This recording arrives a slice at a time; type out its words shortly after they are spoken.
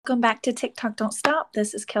Welcome back to TikTok Don't Stop.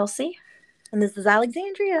 This is Kelsey. And this is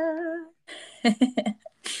Alexandria.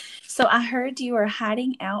 So I heard you are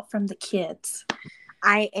hiding out from the kids.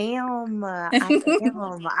 I am. I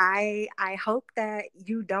am. I hope that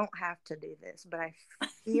you don't have to do this, but I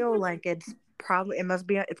feel like it's probably a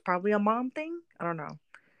mom thing. I don't know.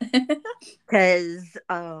 Cuz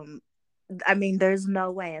I mean, there's no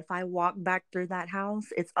way if I walk back through that house,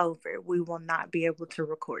 it's over. We will not be able to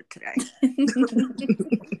record today.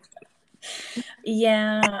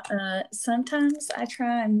 Yeah, sometimes I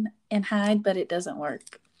try and hide, but it doesn't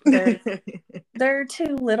work. They're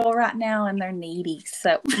too little right now and they're needy.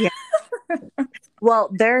 So Yeah.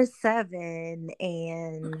 Well, they're 7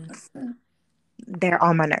 and they're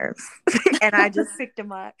on my nerves. And I just picked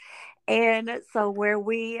them up. And so where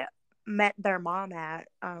we met their mom at,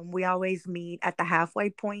 we always meet at the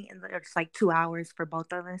halfway point, and it's like 2 hours for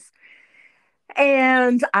both of us.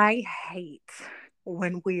 And I hate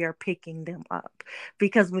when we are picking them up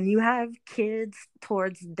because when you have kids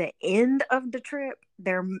towards the end of the trip,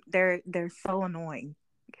 they're so annoying.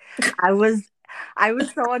 I was I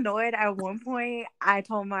was so annoyed at one point. I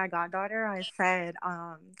told my goddaughter, I said,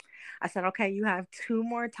 okay, you have 2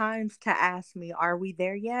 more times to ask me, are we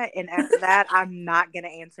there yet? And after that, I'm not gonna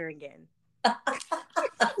answer again.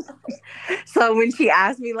 So when she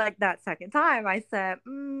asked me like that second time, I said,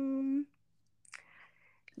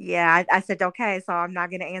 yeah, I said, okay, so I'm not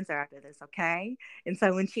going to answer after this, okay? And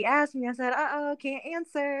so when she asked me, I said, can't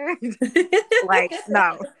answer. Like,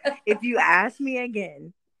 no, if you ask me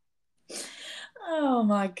again, Oh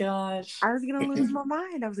my gosh. I was going to lose my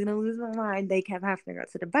mind. I was going to lose my mind. They kept having to go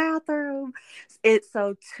to the bathroom. It's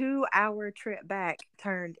so 2 hour trip back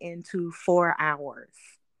turned into 4 hours.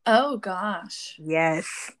 Oh gosh.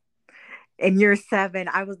 Yes. And you're 7.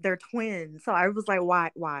 They're twins. So I was like, why?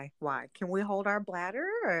 Can we hold our bladder?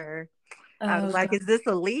 Or I was Oh like, god. is this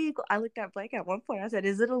illegal? I looked at Blake at one point. I said,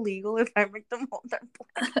 is it illegal if I make them hold their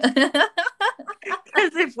bladder?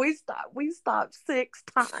 Because if we stop 6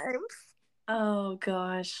 times. Oh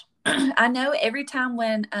gosh. I know every time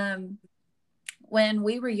when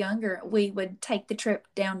we were younger, we would take the trip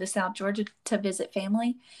down to South Georgia to visit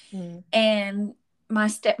family. Mm. And my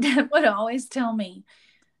stepdad would always tell me,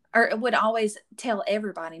 or would always tell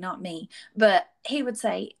everybody, not me, but he would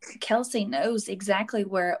say, Kelsey knows exactly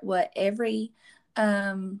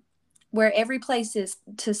um, where every place is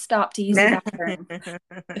to stop to use the bathroom.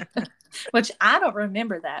 Which I don't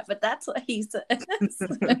remember that, but that's what he says.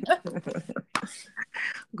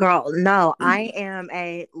 Girl, no, I am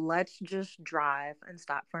a let's just drive and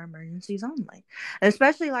stop for emergencies only.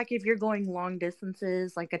 Especially like if you're going long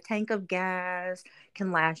distances, like a tank of gas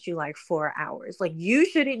can last you like 4 hours. Like you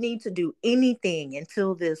shouldn't need to do anything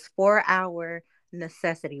until this 4 hour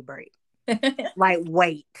necessity break. Like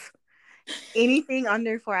wait. Anything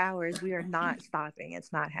under 4 hours, we are not stopping.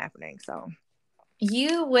 It's not happening. So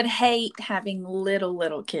You would hate having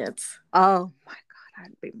little kids oh my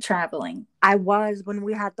God, traveling. I was when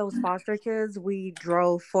we had those foster kids, we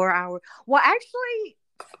drove 4 hours. Well, actually,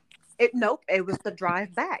 it was the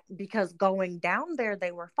drive back because going down there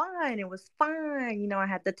they were fine. It was fine. I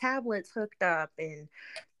had the tablets hooked up and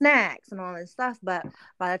snacks and all this stuff. But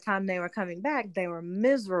by the time they were coming back, they were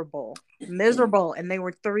miserable. Miserable. And they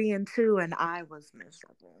were 3 and 2, and I was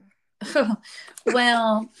miserable.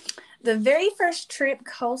 Well, the very first trip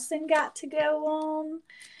Colson got to go on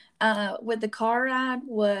with the car ride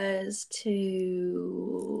was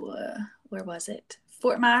to where was it?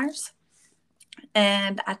 Fort Myers.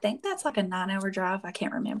 And I think that's like a 9 hour drive. I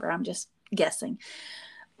can't remember. I'm just guessing.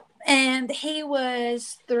 And he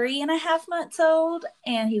was 3.5 months old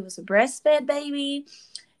and he was a breastfed baby.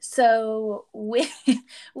 So we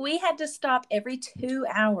had to stop every 2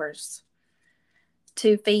 hours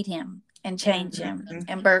to feed him and change him Mm-hmm.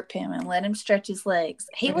 and burp him and let him stretch his legs.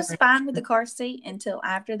 He was fine with the car seat until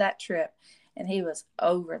after that trip, and he was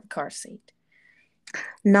over the car seat.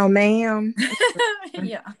 No, ma'am.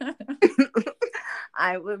 Yeah.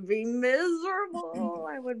 I would be miserable.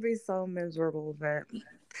 I would be so miserable, but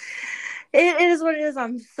it is what it is.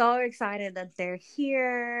 I'm so excited that they're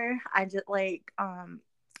here. I just like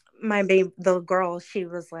my babe, the girl, she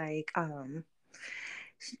was like,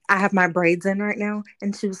 I have my braids in right now,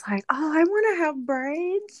 and she was like, oh, I want to have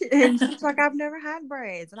braids, and she's like, I've never had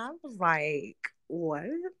braids, and I was like, what?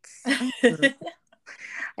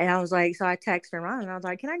 And I was like, so I texted her on, and I was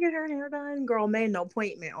like, can I get her hair done? Girl made an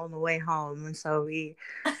appointment on the way home, and so yes,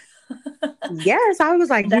 I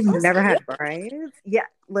was like, That you've was never good. had braids? Yeah,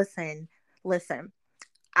 listen.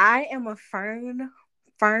 I am a firm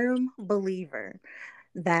believer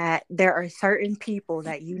that there are certain people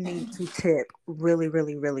that you need to tip really,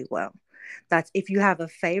 really, really well. That's if you have a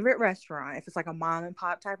favorite restaurant, if it's like a mom and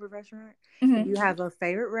pop type of restaurant, if you have a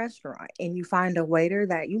favorite restaurant and you find a waiter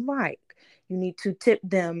that you like, you need to tip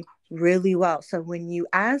them really well. So when you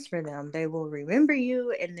ask for them, they will remember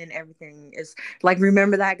you, and then everything is like,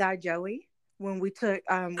 remember that guy Joey when we took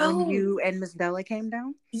when you and Miss Della came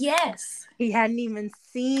down? Yes. He hadn't even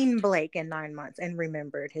seen Blake in 9 months and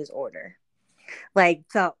remembered his order. Like,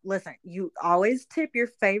 so listen, you always tip your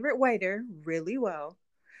favorite waiter really well.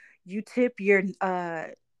 You tip your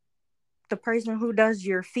the person who does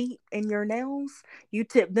your feet and your nails, you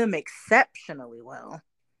tip them exceptionally well.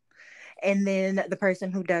 And then the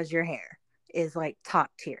person who does your hair is like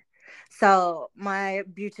top tier. So my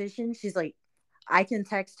beautician, she's like, I can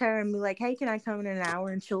text her and be like, hey, can I come in an hour?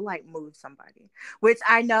 And she'll like move somebody. Which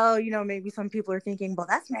I know, maybe some people are thinking, well,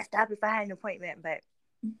 that's messed up if I had an appointment, but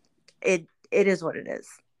it is what it is.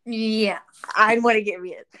 Yeah. I want to get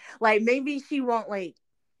rid. Like, maybe she won't, like,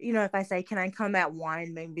 if I say, can I come at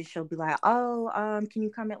 1, maybe she'll be like, oh, can you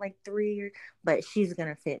come at like 3? But she's going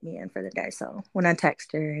to fit me in for the day. So when I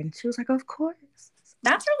text her, and she was like, of course.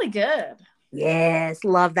 That's really good. Yes,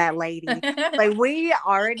 love that lady. Like, we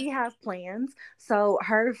already have plans. So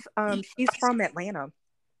she's from Atlanta.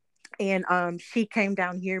 And she came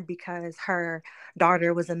down here because her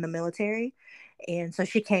daughter was in the military. And so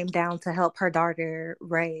she came down to help her daughter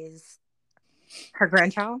raise her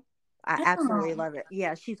grandchild. I absolutely love it.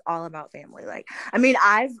 Yeah, she's all about family. Like, I mean,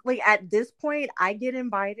 I've like at this point, I get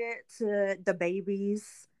invited to the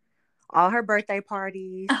babies, all her birthday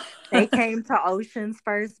parties. They came to Ocean's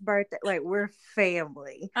first birthday. Like, we're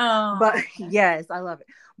family. But yes, I love it.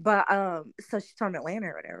 But so she's from Atlanta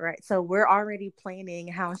or whatever, right? So we're already planning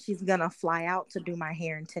how she's gonna fly out to do my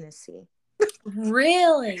hair in Tennessee.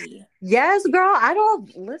 Really? Yes, girl. I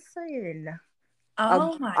don't listen.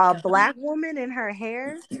 Oh my a God. Black woman in her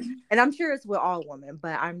hair, and I'm sure it's with all women,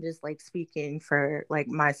 but I'm just like speaking for like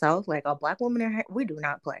myself. Like, a Black woman in her hair, we do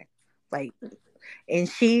not play. Like, and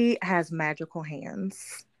she has magical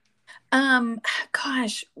hands.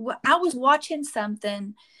 Gosh, I was watching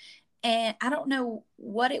something, and I don't know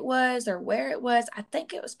what it was or where it was. I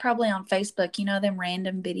think it was probably on Facebook. You know, them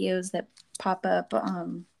random videos that pop up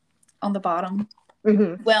on the bottom.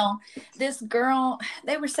 Mm-hmm. Well, this girl,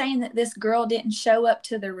 they were saying that this girl didn't show up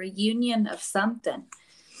to the reunion of something,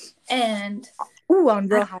 and on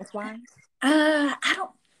Real Housewives. I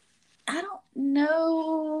don't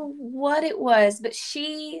know what it was, but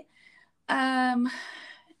she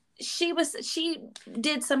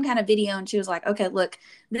did some kind of video, and she was like, okay, look,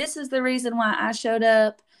 this is the reason why I showed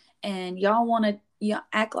up, and y'all want to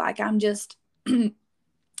act like I'm just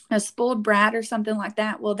a spoiled brat or something like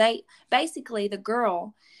that. Well, they basically, the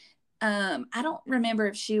girl, I don't remember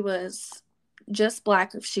if she was just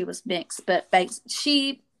Black or if she was mixed, but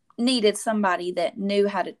she needed somebody that knew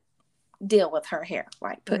how to deal with her hair,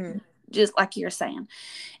 like just like you're saying.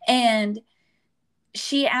 And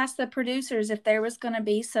she asked the producers if there was going to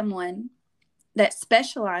be someone that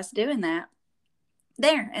specialized doing that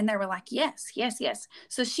there. And they were like, yes, yes, yes.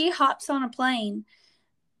 So she hops on a plane,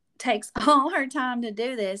 takes all her time to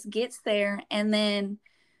do this, gets there, and then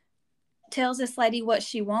tells this lady what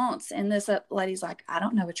she wants. And this lady's like, I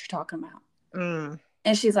don't know what you're talking about.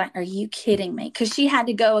 And she's like, are you kidding me? Because she had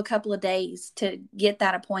to go a couple of days to get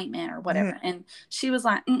that appointment or whatever. And she was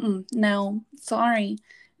like, no, sorry.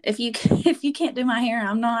 If you can't do my hair,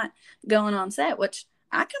 I'm not going on set, which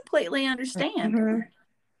I completely understand.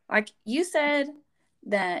 Like, you said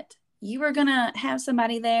that you were going to have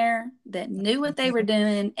somebody there that knew what they were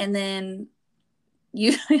doing, and then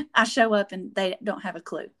I show up and they don't have a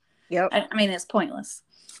clue. Yep. I mean, it's pointless.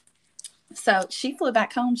 So she flew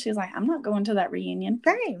back home. She was like, I'm not going to that reunion.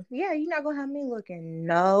 Same. Yeah, you're not going to have me looking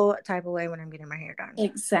no type of way when I'm getting my hair done.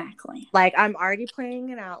 Exactly. Like, I'm already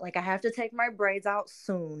planning it out. Like, I have to take my braids out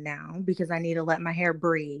soon now because I need to let my hair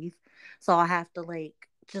breathe. So I have to, like,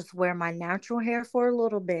 just wear my natural hair for a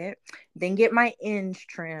little bit, then get my ends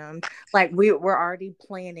trimmed. Like, we're already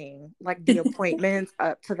planning, like, the appointments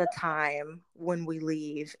up to the time when we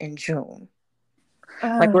leave in June.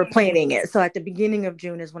 Like, we're planning it. So at the beginning of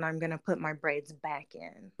June is when I'm going to put my braids back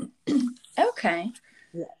in. Okay.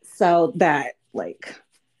 Yeah, so that, like,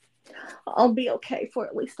 I'll be okay for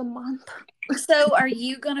at least a month. So are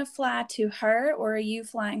you going to fly to her, or are you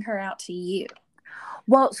flying her out to you?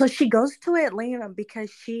 Well, so she goes to Atlanta because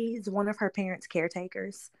she's one of her parents'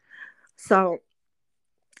 caretakers. So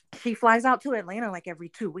she flies out to Atlanta like every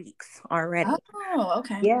 2 weeks already. Oh,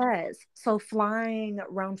 okay. Yes. So flying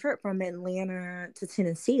round trip from Atlanta to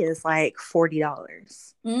Tennessee is like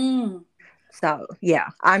 $40. So yeah,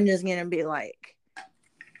 I'm just gonna be like,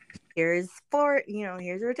 here's your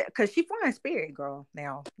because she flying Spirit, girl.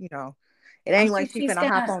 Now It I'm ain't sure like she she's finna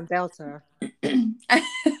hop got. on Delta.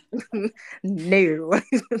 No.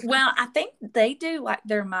 Well, I think they do like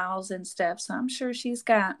their miles and stuff, so I'm sure she's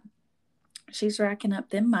racking up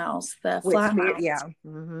them miles, the With fly Spirit, miles.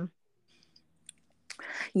 yeah.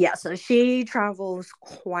 Yeah, so she travels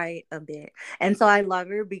quite a bit. And so I love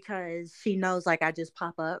her because she knows like I just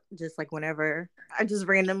pop up just like whenever I just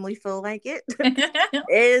randomly feel like it.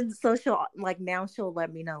 And so she'll like now she'll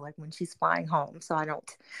let me know like when she's flying home so I don't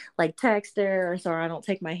like text her or so I don't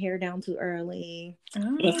take my hair down too early.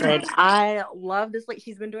 Listen, Oh, I love this like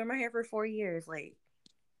she's been doing my hair for 4 years. Like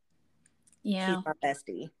she's yeah, my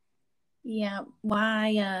bestie. yeah.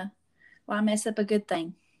 Why mess up a good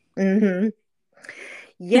thing? Mm-hmm.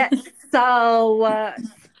 Yes. So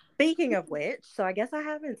speaking of which, so I guess I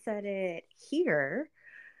haven't said it here.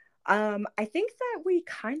 I think that we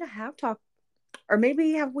kind of have talked, or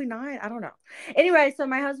maybe have we not? I don't know. Anyway, so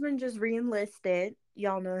my husband just re-enlisted.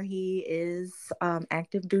 Y'all know he is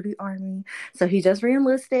active duty army, so he just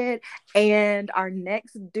re-enlisted, and our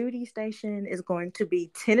next duty station is going to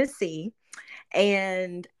be Tennessee,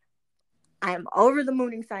 and I'm over the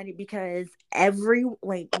moon excited because every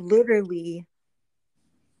like literally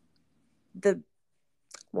the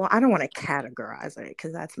well, I don't want to categorize it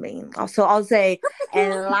because that's mean. So I'll say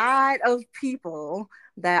a lot of people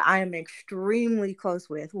that I am extremely close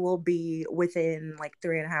with will be within like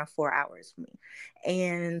 3.5, 4 hours of me.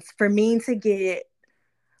 And for me to get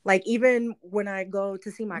like even when I go to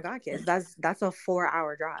see my godkids, that's a 4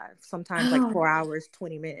 hour drive, sometimes like Oh, 4 hours,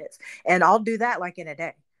 20 minutes. And I'll do that like in a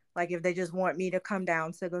day. Like if they just want me to come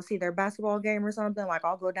down to go see their basketball game or something, like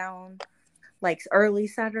I'll go down like early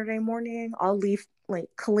Saturday morning. I'll leave like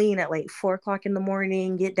clean at like 4 o'clock in the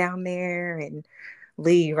morning, get down there and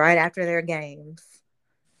leave right after their games.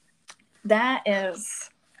 that is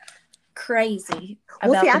crazy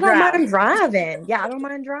Well, see, about the I don't drive. mind driving. Yeah, I don't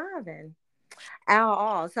mind driving at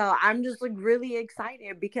all. So I'm just like really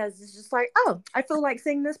excited because it's just like, oh, I feel like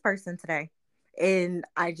seeing this person today. And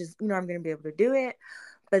I just, I'm going to be able to do it.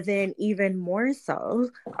 But then even more so,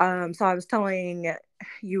 so I was telling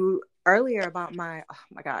you earlier about oh my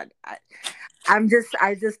God, I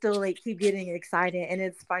just still like keep getting excited. And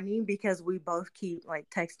it's funny because we both keep like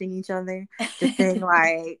texting each other, just saying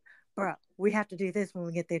like, bro, we have to do this when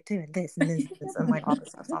we get there too, and this and this and this and like all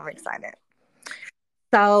this stuff. So I'm excited.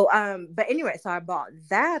 So, but anyway, so I bought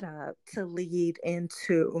that up to lead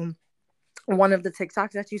into one of the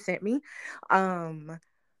TikToks that you sent me. Um,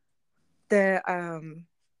 the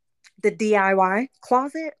the DIY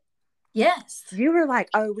closet. Yes. You were like,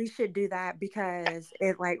 oh, we should do that because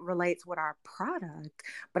it like relates with our product.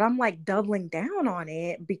 But I'm like doubling down on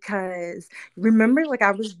it because remember, like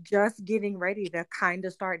I was just getting ready to kind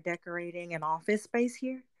of start decorating an office space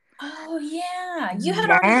here. Oh yeah, you had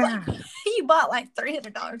already Yeah. you bought like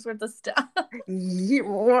 $300 worth of stuff. Yeah.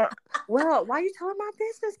 Well, why are you telling my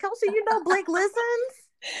business, Kelsey? You know Blake listens.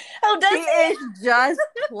 Oh, She does he? is just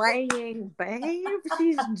playing, babe.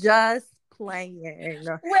 She's just playing.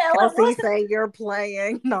 Well, it Kelsey, wasn't. say you're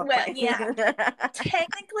playing. Not Well, playing. yeah.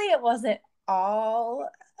 Technically, it wasn't all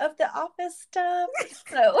of the office stuff.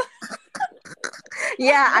 So,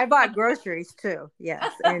 Yeah, I bought groceries too.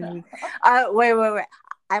 Yes. And wait.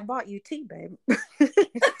 I bought you tea, babe.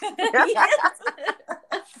 yes.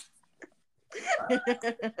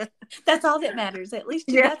 That's all that matters. At least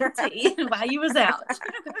you Yeah. got the tea while you was out.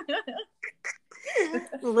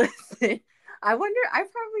 Listen, I wonder, I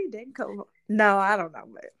probably did go. No, I don't know,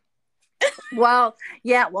 but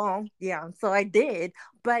yeah. So I did,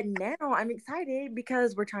 but now I'm excited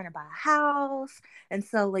because we're trying to buy a house, and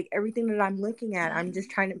so like everything that I'm looking at, I'm just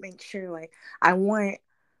trying to make sure like I want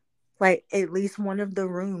like at least one of the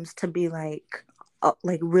rooms to be like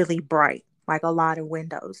really bright, like a lot of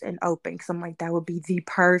windows and open. Because I'm like that would be the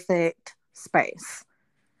perfect space.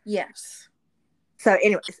 Yes. So,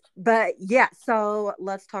 anyways, but yeah, so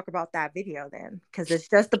let's talk about that video then, because it's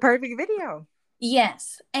just the perfect video.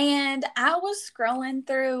 Yes. And I was scrolling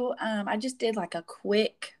through, I just did like a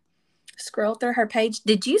quick scroll through her page.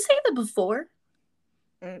 Did you see the before?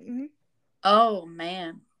 Mm-hmm. Oh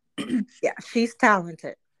man. Yeah, she's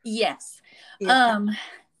talented. Yes. She is talented. Um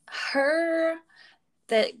her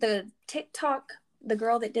the TikTok, the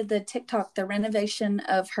girl that did the TikTok, the renovation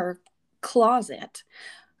of her closet.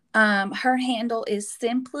 Her handle is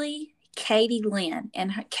simply Katie Lynn,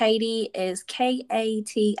 and Katie is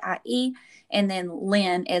Katie, and then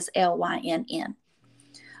Lynn is Lynn.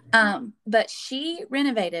 But she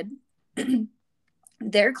renovated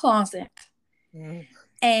their closet, Mm.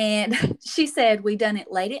 and she said we done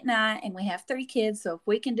it late at night, and we have 3 kids, so if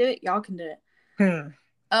we can do it, y'all can do it. Hmm.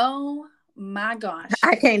 Oh my gosh.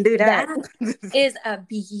 I can't do that. That is a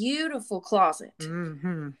beautiful closet.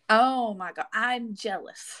 Mm-hmm. Oh my God. I'm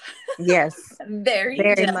jealous. Yes. Very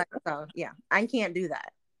Very jealous. much so. Yeah. I can't do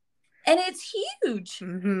that. And it's huge.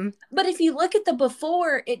 Mm-hmm. But if you look at the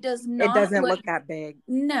before, it does not It doesn't look that big.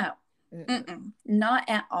 No. Not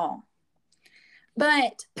at all.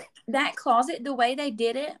 But that closet, the way they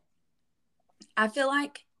did it, I feel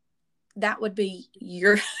like that would be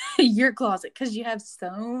your closet, because you have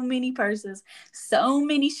so many purses, so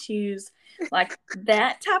many shoes. Like,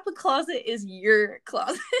 that type of closet is your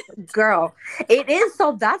closet. Girl, it is.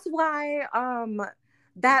 So that's why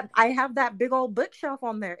that I have that big old bookshelf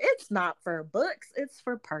on there. It's not for books, it's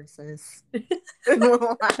for purses.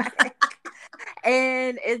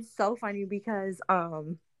 And it's so funny because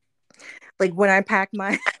like when I pack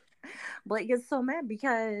my Blake gets so mad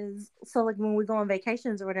because so like when we go on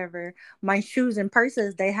vacations or whatever, my shoes and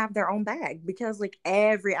purses, they have their own bag, because like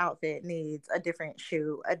every outfit needs a different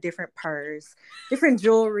shoe, a different purse, different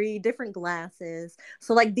jewelry, different glasses.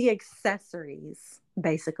 So like the accessories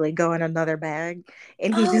basically go in another bag,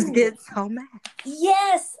 and he just gets so mad.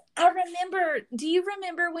 Yes, I remember. Do you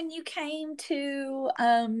remember when you came to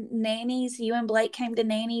Nanny's? You and Blake came to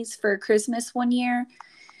Nanny's for Christmas one year,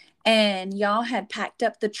 and y'all had packed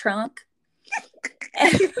up the trunk.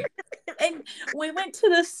 And we went to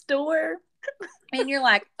the store, and you're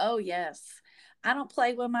like, oh yes, I don't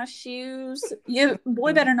play with my shoes. You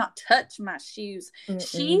boy better not touch my shoes.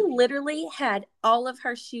 She literally had all of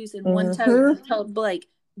her shoes in one tote and told Blake,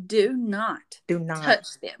 do not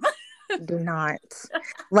touch them. Do not.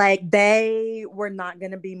 Like, they were not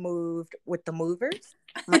going to be moved with the movers.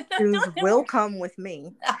 My shoes will come with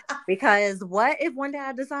me. Because what if one day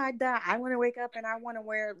I decide that I want to wake up and I want to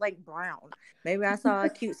wear like brown? Maybe I saw a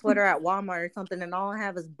cute sweater at Walmart or something, and all I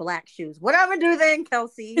have is black shoes. What am I gonna do then,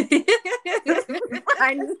 Kelsey?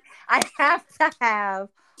 I have to have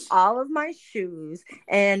all of my shoes,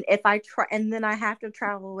 and if I try, and then I have to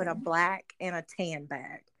travel with a black and a tan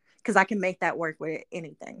bag, because I can make that work with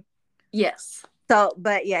anything. Yes. So,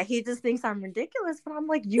 but yeah, he just thinks I'm ridiculous. But I'm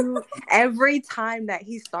like, every time that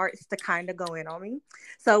he starts to kind of go in on me.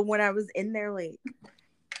 So when I was in there, like,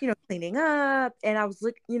 cleaning up, and I was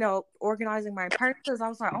organizing my purses, I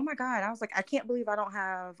was like, oh my God. I was like, I can't believe I don't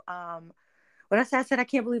have, what I said, I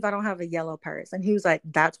can't believe I don't have a yellow purse. And he was like,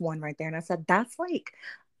 that's one right there. And I said, that's like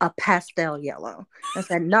a pastel yellow. I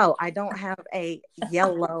said, no, I don't have a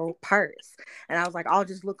yellow purse. And I was like, I'll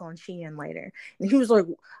just look on Shein later. And he was like,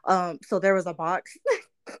 so there was a box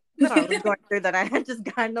that I was going through that I had just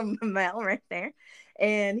gotten in the mail right there.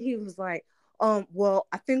 And he was like, well,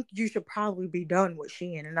 I think you should probably be done with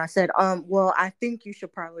Shein. And I said, well, I think you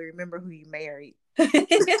should probably remember who you married. So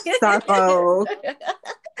it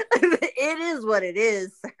is what it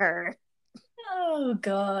is, sir. Oh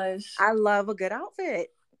gosh. I love a good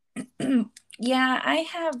outfit. Yeah, I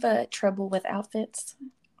have trouble with outfits.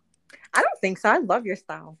 I don't think so. I love your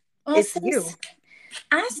style. Well, it's you.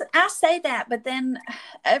 I say that, but then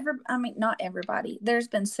not everybody. There's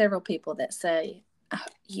been several people that say, I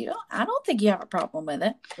don't think you have a problem with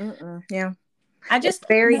it. Yeah. It's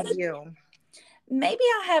very you. Maybe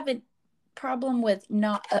I have a problem with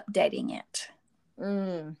not updating it.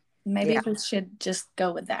 Maybe we should just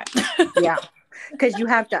go with that. Yeah. Because you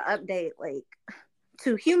have to update like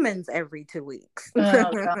to humans every 2 weeks.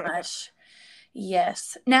 Oh gosh.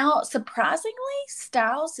 Yes. Now, surprisingly,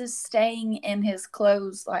 Styles is staying in his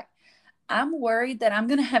clothes. Like, I'm worried that I'm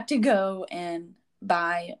going to have to go and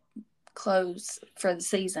buy clothes for the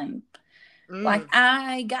season. Like,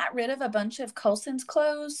 I got rid of a bunch of Colson's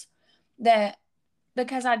clothes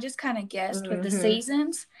because I just kind of guessed with the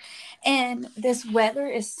seasons. And this weather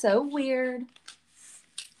is so weird.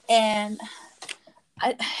 And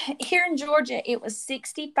here in Georgia, it was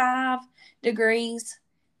 65 degrees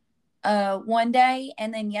one day,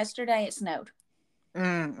 and then yesterday it snowed.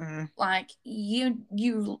 Like, you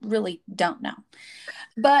really don't know.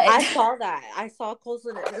 But I saw that. I saw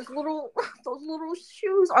Colson in those little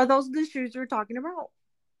shoes. Are those the shoes you're talking about?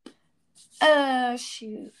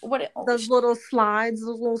 Shoot. What? Those little slides,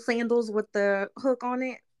 those little sandals with the hook on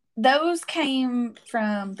it. Those came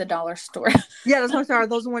from the dollar store. Yeah, that's what I'm saying. Are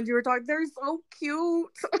those the ones you were talking? They're so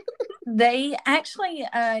cute. They actually,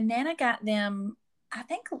 Nana got them, I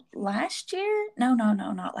think last year. No,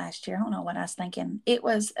 not last year. I don't know what I was thinking. It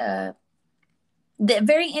was the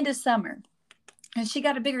very end of summer, and she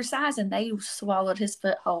got a bigger size, and they swallowed his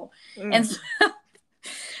foot whole. And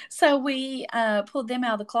so we pulled them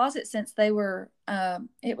out of the closet since they were.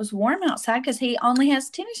 It was warm outside because he only has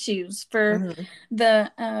tennis shoes for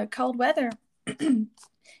the cold weather,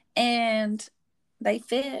 and they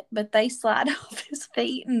fit, but they slide off his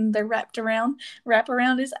feet and they're wrap around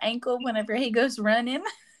his ankle whenever he goes running.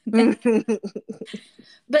 But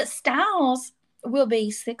Styles will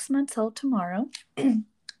be 6 months old tomorrow.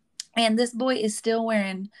 And this boy is still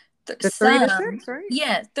wearing the 3 to 6, right?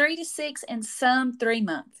 Yeah, 3 to 6 and some 3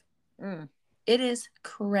 months. Mm. It is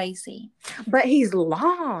crazy. But he's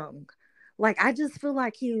long. Like, I just feel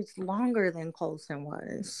like he's longer than Colson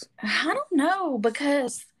was. I don't know,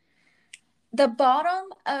 because the bottom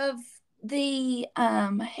of the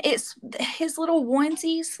it's his little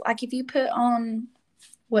onesies, like if you put on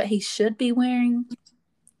what he should be wearing,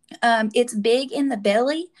 it's big in the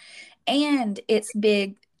belly and it's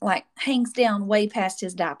big, like hangs down way past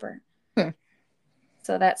his diaper.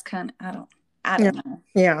 So that's kind of, I don't know.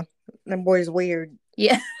 Yeah, that boy's weird.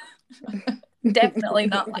 Yeah. Definitely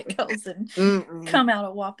not like Colson. Come out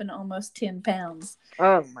a whopping almost 10 pounds.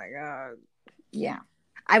 Oh my God. Yeah.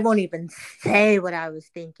 I won't even say what I was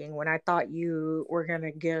thinking when I thought you were going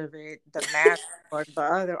to give it the mask or the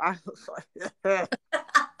other. I was like,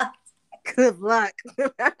 good luck.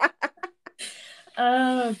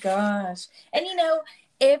 Oh, gosh. And,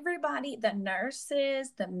 everybody, the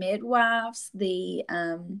nurses, the midwives, the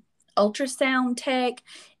ultrasound tech,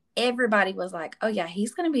 everybody was like, oh, yeah,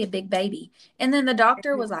 he's going to be a big baby. And then the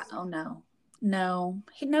doctor was like, oh, no,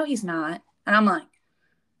 he's not. And I'm like,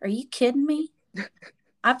 are you kidding me?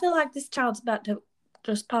 I feel like this child's about to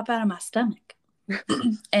just pop out of my stomach.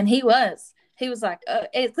 And he was like,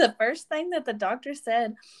 it's the first thing that the doctor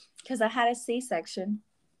said, because I had a C-section.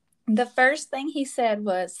 The first thing he said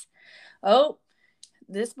was, oh,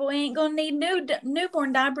 this boy ain't going to need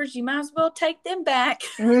newborn diapers. You might as well take them back.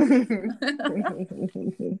 That's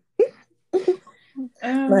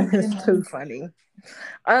too funny.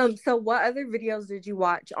 So what other videos did you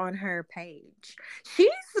watch on her page?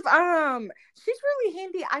 She's really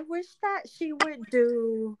handy. I wish that she would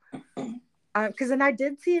do because then I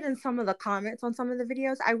did see it in some of the comments on some of the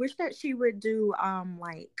videos. I wish that she would do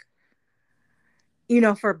like,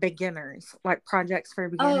 for beginners, like projects for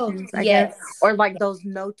beginners, I guess. Or like those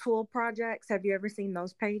no tool projects. Have you ever seen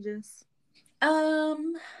those pages? I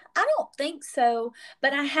don't think so,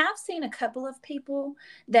 but I have seen a couple of people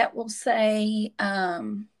that will say,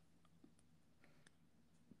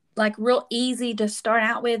 like real easy to start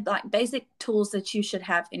out with, like basic tools that you should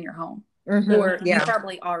have in your home, or you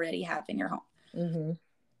probably already have in your home.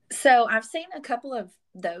 So I've seen a couple of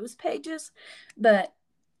those pages, but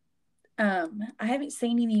I haven't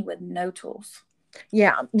seen any with no tools.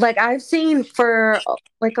 Yeah, like I've seen for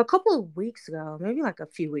like a couple of weeks ago, maybe like a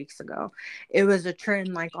few weeks ago, it was a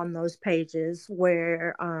trend like on those pages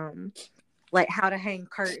where like how to hang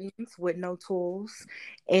curtains with no tools,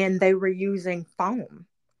 and they were using foam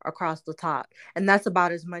across the top, and that's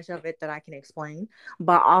about as much of it that I can explain,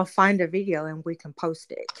 but I'll find a video and we can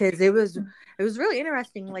post it, because it was really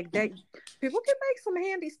interesting, like that people can make some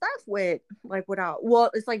handy stuff with like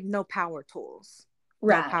it's like no power tools.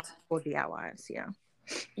 Right. No powerful DIYs, yeah.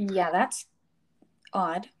 Yeah, that's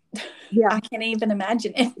odd. Yeah. I can't even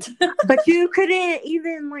imagine it. But you couldn't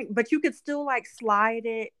even but you could still like slide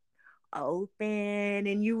it open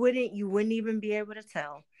and you wouldn't even be able to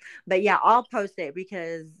tell. But yeah, I'll post it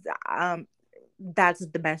because that's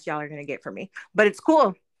the best y'all are gonna get from me. But it's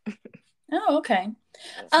cool. Oh, okay.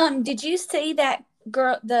 Did you see that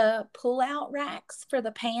girl, the pull-out racks for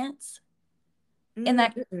the pants in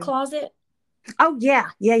that closet? Oh yeah.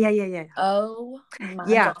 Oh my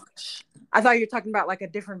gosh! I thought you were talking about like a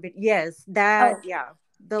different video. Yes, that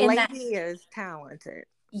the lady is talented.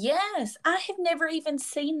 Yes, I have never even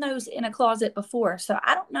seen those in a closet before, so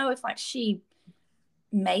I don't know if like she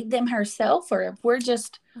made them herself or if we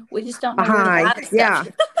just don't know where to buy the stuff. Yeah,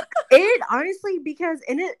 it honestly, because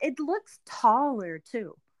it looks taller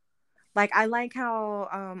too. Like I like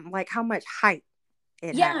how much height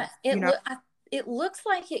it has. It looks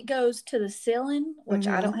like it goes to the ceiling, which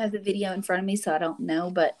I don't have the video in front of me, so I don't know.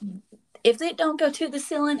 But if it don't go to the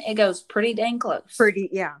ceiling, it goes pretty dang close.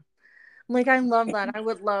 Yeah. Like, I love that. I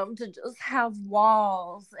would love to just have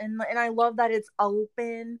walls. And I love that it's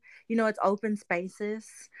open. It's open spaces.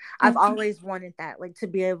 I've always wanted that. Like, to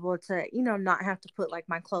be able to, not have to put, like,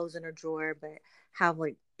 my clothes in a drawer, but have,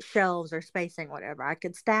 like, shelves or spacing, whatever. I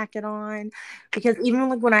could stack it on. Because even,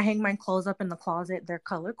 like, when I hang my clothes up in the closet, they're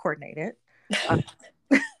color coordinated.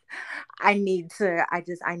 I need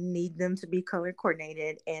them to be color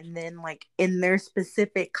coordinated, and then like in their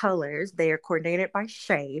specific colors, they are coordinated by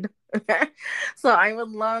shade. So I would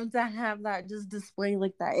love to have that just displayed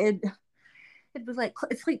like that. It was like,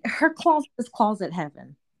 it's like her closet is closet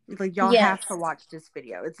heaven. Like, y'all have to watch this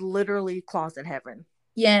video. It's literally closet heaven.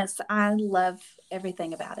 Yes, I love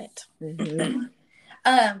everything about it.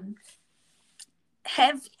 Um,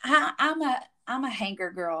 I'm a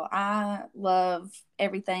hanger girl. I love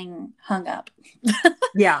everything hung up.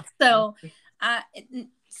 Yeah. So I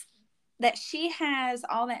that she has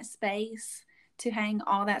all that space to hang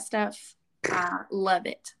all that stuff. I love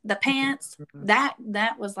it. The pants, that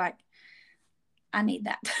was like, I need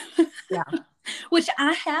that. Yeah. Which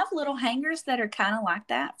I have little hangers that are kind of like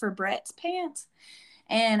that for Brett's pants.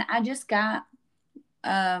 And I just got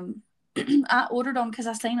I ordered them because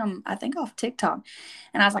I seen them, I think, off TikTok.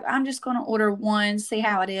 And I was like, I'm just going to order one, see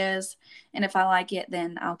how it is. And if I like it,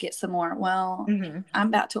 then I'll get some more. Well, I'm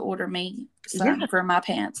about to order me some for my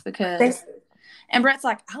pants because, and Brett's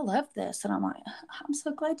like, I love this. And I'm like, I'm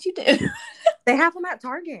so glad you do. They have them at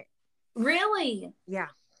Target. Really? Yeah.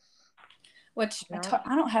 Which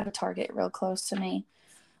I don't have a Target real close to me.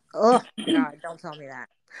 Oh, God, don't tell me that.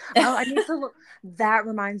 Oh, I need to look. That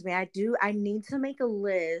reminds me, I need to make a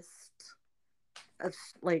list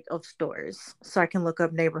of stores so I can look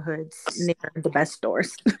up neighborhoods near the best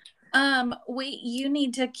stores. You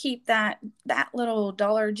need to keep that little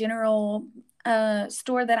Dollar General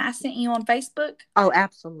store that I sent you on Facebook. Oh,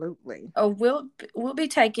 absolutely. Oh, we'll be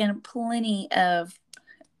taking plenty of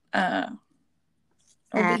we'll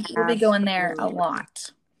be going there a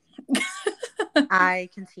lot. I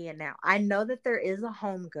can see it now. I know that there is a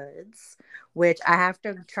Home Goods, which I have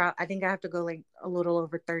to try. I think I have to go like a little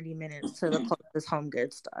over 30 minutes to the closest Home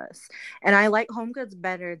Goods to us. And I like Home Goods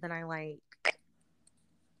better than I like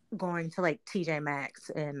going to like TJ Maxx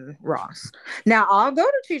and Ross. Now, I'll go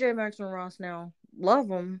to TJ Maxx and Ross now. Love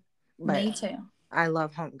them. Me too. I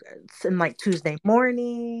love Home Goods. And like Tuesday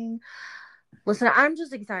morning. Listen, I'm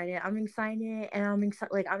just excited. I'm excited, and I'm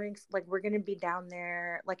excited. Like we're gonna be down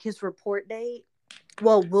there. Like his report date.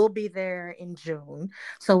 Well, we'll be there in June,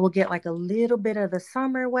 so we'll get like a little bit of the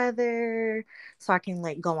summer weather, so I can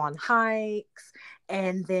like go on hikes,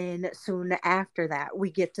 and then soon after that,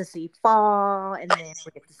 we get to see fall, and then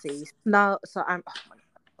we get to see snow. So I'm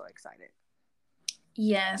so excited.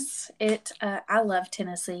 Yes, I love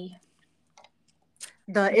Tennessee.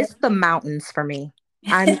 It's the mountains for me.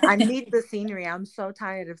 I need the scenery. I'm so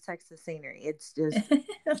tired of Texas scenery. It's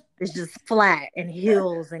just flat and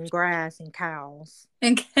hills and grass and cows.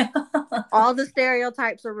 All the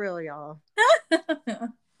stereotypes are real, y'all.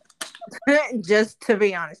 Just to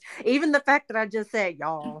be honest, even the fact that I just said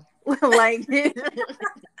y'all, like the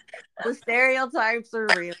stereotypes are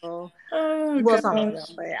real. Oh, well, some of them,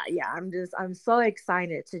 but yeah, I'm so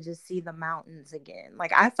excited to just see the mountains again.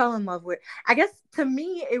 Like I fell in love with. I guess to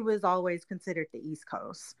me, it was always considered the East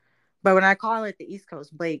Coast, but when I call it the East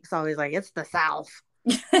Coast, Blake's always like it's the South.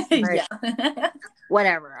 Yeah.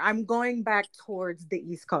 Whatever. I'm going back towards the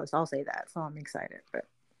East Coast. I'll say that. So I'm excited. But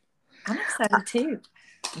I'm excited too.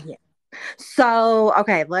 Yeah. So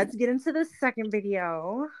okay, let's get into the second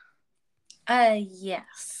video.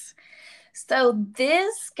 Yes. So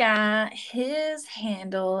this guy, his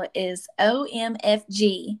handle is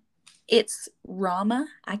OMFG. It's Rama.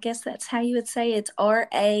 I guess that's how you would say it. It's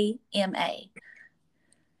RAMA.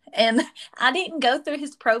 And I didn't go through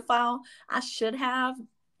his profile. I should have,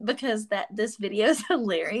 because this video is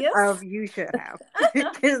hilarious. Oh, you should have.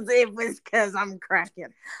 Because I'm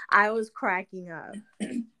cracking. I was cracking up.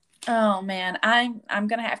 Oh man, I'm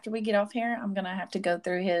gonna, after we get off here, I'm gonna have to go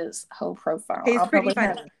through his whole profile. He's pretty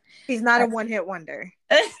funny. He's not a one-hit wonder.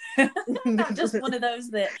 Not just one of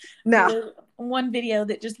those that one video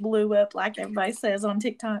that just blew up like everybody says on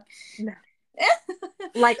TikTok. No.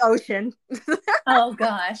 Like Ocean. Oh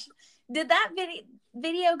gosh, did that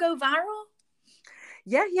video go viral?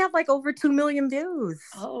 Yeah, he had like over 2 million views.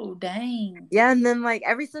 Oh dang. Yeah, and then like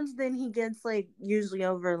ever since then he gets like usually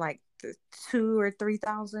over like 2,000 or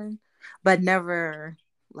 3,000, but never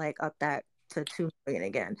like up that to 2 million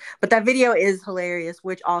again. But that video is hilarious,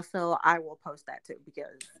 which also I will post that too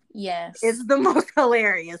because yes, it's the most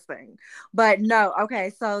hilarious thing. But no,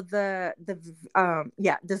 okay, so this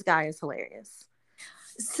guy is hilarious.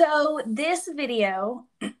 So this video,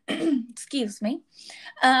 excuse me,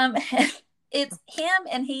 it's him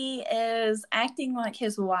and he is acting like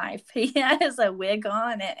his wife. He has a wig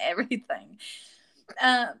on and everything.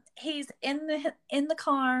 He's in the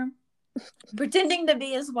car pretending to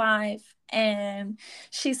be his wife, and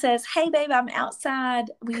she says, "Hey babe, I'm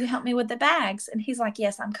outside, will you help me with the bags?" And he's like,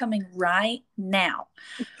 "Yes, I'm coming right now."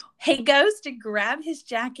 He goes to grab his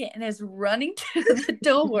jacket and is running to the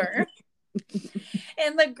door.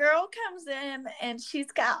 And the girl comes in and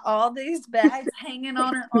she's got all these bags hanging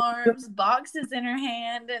on her arms, boxes in her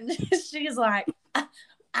hand, and she's like,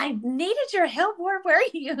 I needed your help. Where were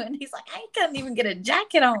you? And he's like, I couldn't even get a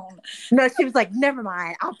jacket on. No, she was like, never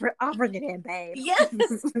mind. I'll bring it in, babe. Yes.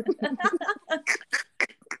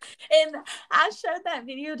 And I showed that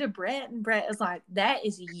video to Brett, and Brett is like, that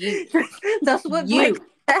is you. That's what you.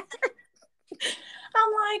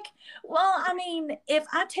 I'm like, well, I mean, if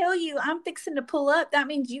I tell you I'm fixing to pull up, that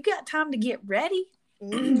means you got time to get ready.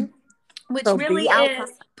 Mm-hmm. Which so really is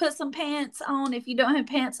put some pants on if you don't have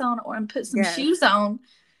pants on, or put some shoes on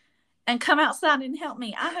and come outside and help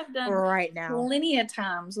me. I have done right now plenty of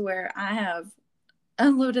times where I have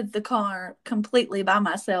unloaded the car completely by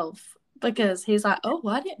myself because he's like, oh,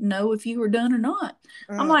 I didn't know if you were done or not.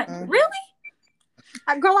 I'm like, really?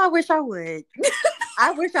 Girl, I wish I would.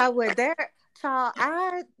 I wish I would. Child,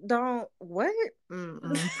 I don't, what?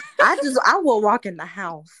 I will walk in the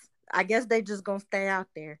house. I guess they just gonna stay out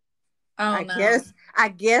there. I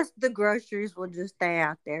guess the groceries will just stay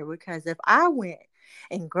out there, because if I went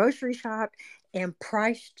and grocery shopped and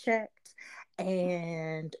price checked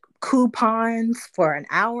and coupons for an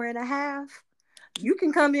hour and a half, you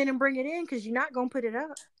can come in and bring it in because you're not gonna put it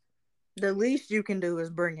up. The least you can do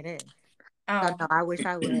is bring it in. So, no, I wish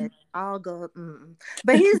I would. I'll go.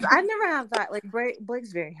 But I never have that. Like,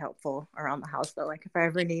 Blake's very helpful around the house, though. Like, if I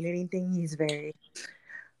ever need anything, he's very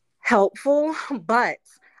helpful. But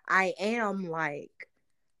I am like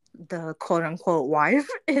the quote unquote wife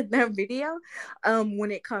in that video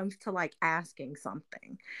when it comes to like asking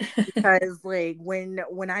something, because like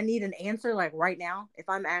when I need an answer, like right now, if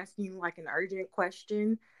I'm asking you like an urgent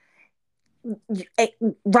question,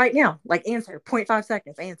 right now, like answer 0.5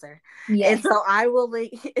 seconds answer. Yes. And so I will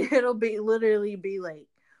like, it'll be literally be like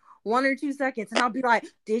 1 or 2 seconds and I'll be like,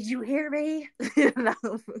 did you hear me? You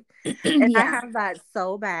know? And I have that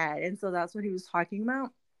so bad. And so that's what he was talking about.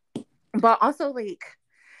 But also like,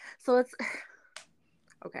 so it's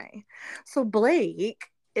okay, so Blake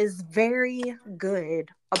is very good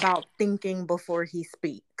about thinking before he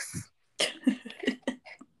speaks.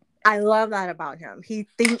 I love that about him. He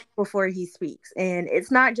thinks before he speaks. And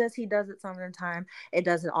it's not just he does it some of the time. It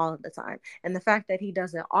does it all of the time. And the fact that he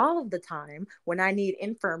does it all of the time when I need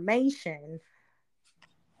information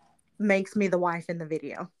makes me the wife in the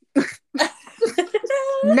video.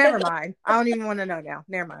 Never mind. I don't even want to know now.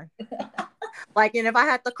 Never mind. Like, and if I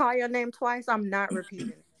had to call your name twice, I'm not repeating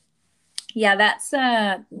it. Yeah,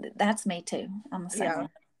 that's me too. I'm the same.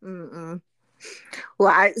 Yeah.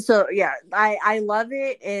 Well, I love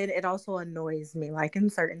it, and it also annoys me, like in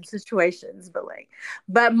certain situations.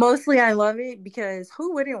 But mostly I love it because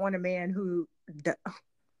who wouldn't want a man who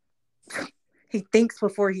he thinks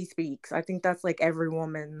before he speaks? I think that's like every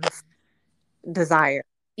woman's desire.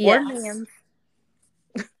 Yes. Or man's.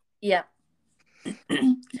 Yeah.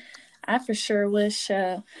 I for sure wish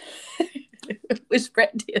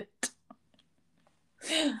Brett did.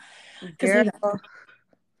 Girl.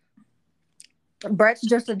 Brett's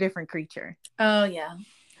just a different creature. Oh yeah,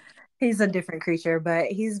 he's a different creature, but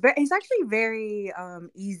he's actually very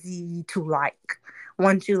easy to like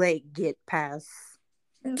once you like get past.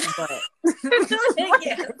 But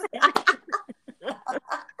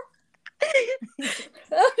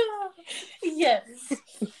yes.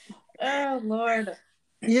 Oh Lord,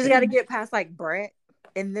 you just got to get past like Brett,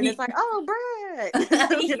 and then it's like, oh, Brett.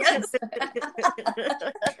 Yes.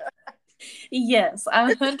 Yes,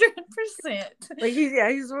 100%. Like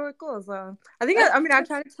he's really cool. So I think I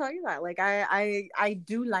try to tell you that. Like I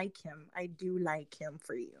do like him. I do like him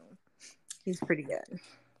for you. He's pretty good.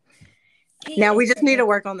 Now we just need to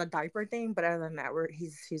work on the diaper thing, but other than that,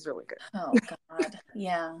 he's really good. Oh God,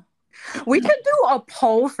 yeah. We could do a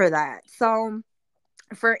poll for that. So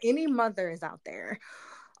for any mothers out there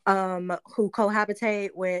who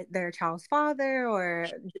cohabitate with their child's father, or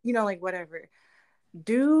like whatever,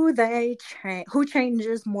 do they change? Who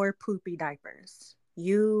changes more poopy diapers,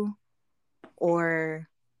 you or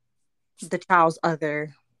the child's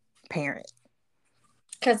other parent?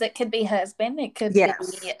 Because it could be husband, it could be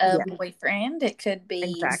a boyfriend, it could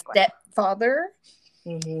be stepfather.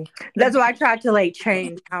 Mm-hmm. That's why I tried to like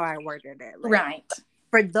change how I worded it. Like, right.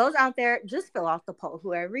 For those out there, just fill out the poll,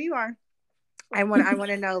 whoever you are. I want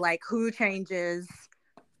to know like who changes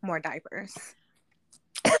more diapers.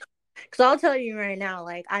 Because I'll tell you right now,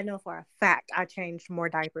 like, I know for a fact I changed more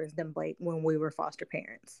diapers than Blake when we were foster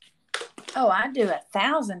parents. Oh, I do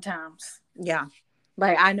 1,000 times. Yeah.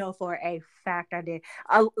 Like, I know for a fact I did.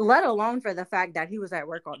 Let alone for the fact that he was at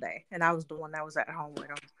work all day and I was the one that was at home with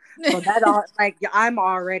him. So that all, like,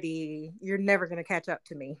 you're never going to catch up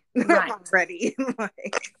to me. Right. I'm ready.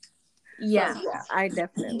 Like, Yeah. So yeah, I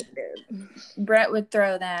definitely did. Brett would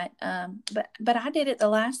throw that. But I did it the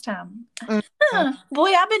last time. Mhm.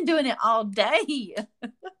 Boy, I've been doing it all day.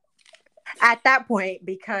 At that point,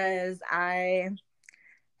 because I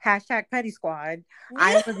hashtag petty squad,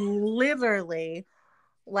 I would literally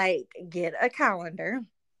like get a calendar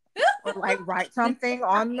or like write something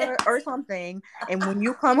on the or something, and when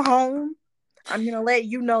you come home, I'm gonna let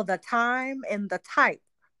you know the time and the type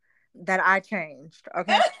that I changed.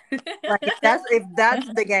 Okay, like if that's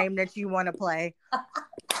the game that you want to play,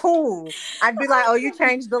 cool. I'd be like, oh, you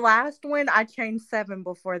changed the last one. I changed 7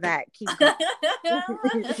 before that. Keep going.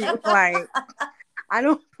 Like I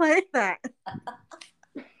don't play that.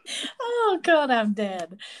 Oh God, I'm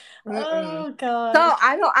dead. Mm-mm. Oh So gosh.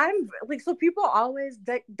 I don't. I'm like so people always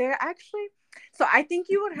they're actually. So I think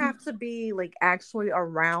you would have to be like actually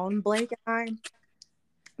around Blake and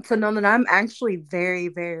I to know that I'm actually very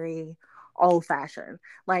very old fashioned.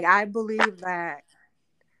 Like I believe that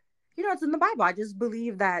it's in the Bible. I just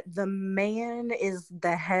believe that the man is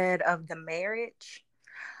the head of the marriage,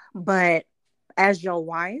 but as your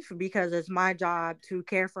wife, because it's my job to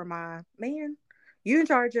care for my man, you in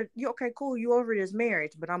charge of you. Okay, cool. You over this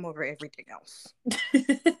marriage, but I'm over everything else.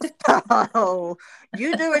 So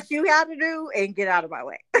you do what you got to do and get out of my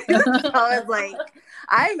way. So it's like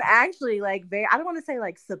I'm actually like very. I don't want to say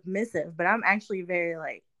like submissive, but I'm actually very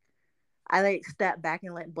like I like step back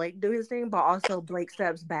and let Blake do his thing, but also Blake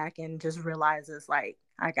steps back and just realizes like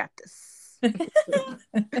I got this.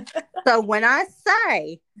 So when I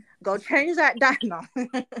say go change that dino,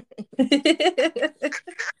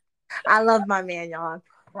 I love my man, y'all. I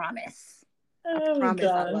promise. I Oh my promise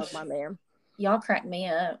I love gosh. my man. Y'all crack me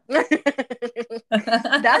up. That's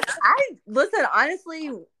I listen,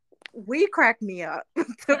 honestly, we crack me up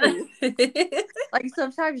too. Like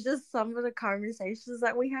sometimes just some of the conversations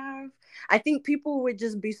that we have. I think people would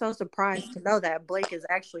just be so surprised to know that Blake is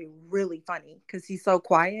actually really funny because he's so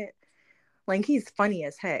quiet. Like he's funny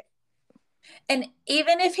as heck. And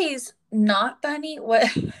even if he's not funny, what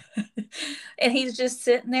and he's just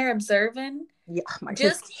sitting there observing, Yeah, like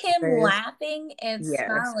his just him is laughing and yes.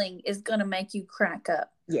 smiling is gonna make you crack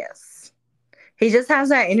up. Yes. He just has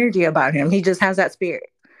that energy about him. He just has that spirit.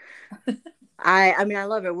 I mean I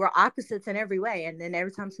love it. We're opposites in every way. And then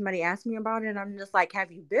every time somebody asks me about it, I'm just like,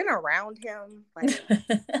 have you been around him? Like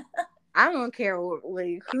I don't care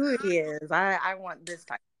like who he is. I want this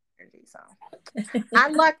type of energy. So I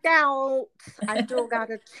lucked out. I still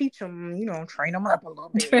gotta teach him, train him up a little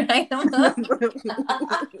bit. Train him up.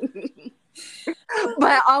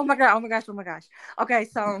 But oh my god, oh my gosh, oh my gosh. Okay,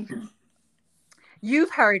 so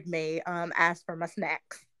you've heard me ask for my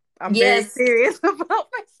snacks. I'm very Yes. serious about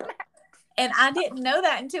my snacks. And I didn't know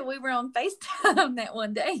that until we were on FaceTime that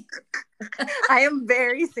one day. I am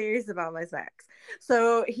very serious about my snacks.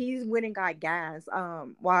 So he's went and got gas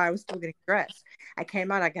while I was still getting dressed. I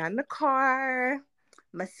came out, I got in the car.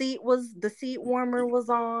 The seat warmer was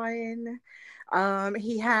on.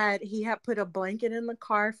 He had put a blanket in the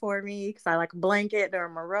car for me because I like a blanket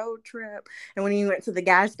during my road trip. And when he went to the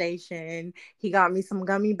gas station, he got me some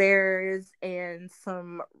gummy bears and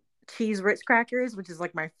some cheese Ritz crackers, which is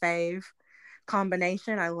like my fave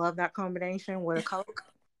combination. I love that combination with a Coke.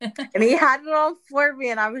 And he had it all for me,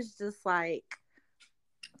 and I was just like,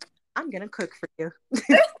 I'm gonna cook for you.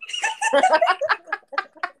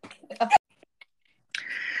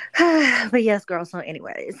 But yes, girl. So,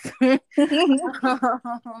 anyways,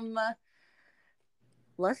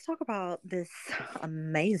 let's talk about this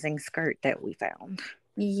amazing skirt that we found.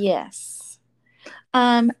 Yes.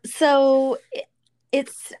 So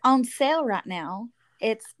it's on sale right now.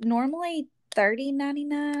 It's normally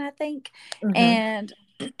 $30.99, I think. Mm-hmm. And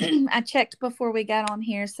I checked before we got on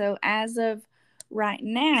here. So as of right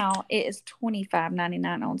now, it is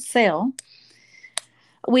 $25.99 on sale.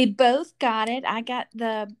 We both got it. I got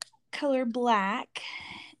the color black,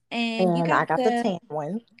 and you got I got the tan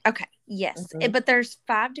one. Okay, yes. But there's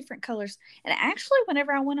 5 different colors. And actually,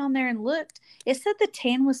 whenever I went on there and looked, it said the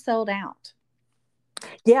tan was sold out.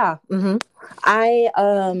 Yeah. Mm-hmm.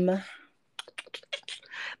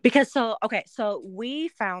 Because so we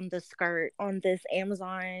found the skirt on this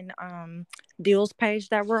Amazon deals page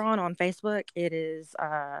that we're on Facebook.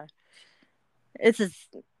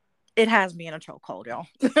 It has me in a chokehold, y'all.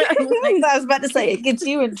 I was about to say it gets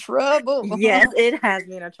you in trouble. Yes, it has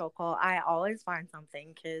me in a chokehold. I always find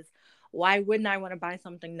something because why wouldn't I want to buy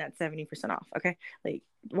something that's 70% off? Okay, like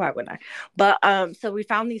why wouldn't I? But so we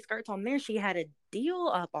found these skirts on there. She had a deal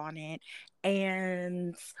up on it,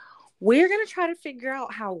 and we're going to try to figure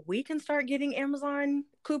out how we can start getting Amazon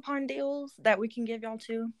coupon deals that we can give y'all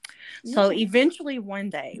too. So eventually one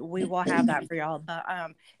day we will have that for y'all. But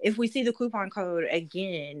if we see the coupon code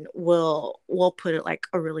again, we'll put it like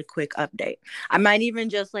a really quick update. I might even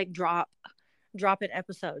just like drop an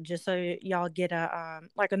episode just so y'all get a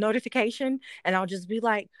like a notification, and I'll just be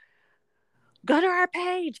like, go to our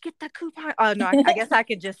page, get the coupon. Oh no, I guess I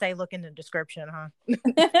could just say look in the description, huh?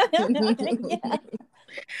 Yeah.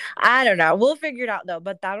 I don't know. We'll figure it out though,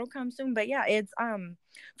 but that'll come soon. But yeah, it's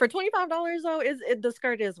for $25 though, the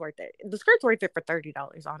skirt is worth it. The skirt's worth it for $30,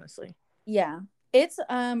 honestly. Yeah. It's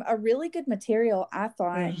a really good material, I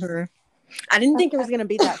thought. Mm-hmm. I didn't think it was gonna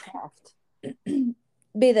be that soft.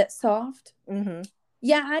 Be that soft? Mm-hmm.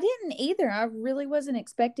 Yeah, I didn't either. I really wasn't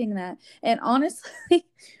expecting that. And honestly,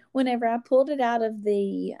 whenever I pulled it out of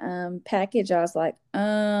the package, I was like,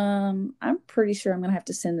 I'm pretty sure I'm gonna have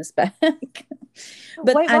to send this back.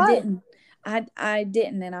 But wait, I didn't. I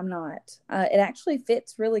didn't, and I'm not. It actually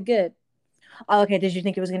fits really good. Oh, okay. Did you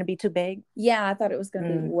think it was gonna be too big? Yeah, I thought it was gonna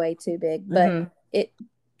be way too big, but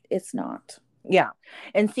it's not. Yeah.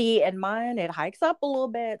 And see, in mine, it hikes up a little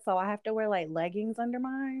bit, so I have to wear like leggings under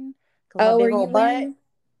mine. Oh, are you wearing?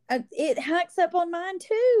 It hikes up on mine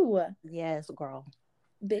too. Yes, girl.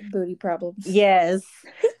 Big booty problems. Yes.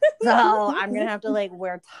 So I'm gonna have to like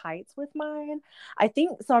wear tights with mine. I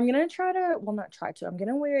think so. I'm gonna try to. Well, not try to. I'm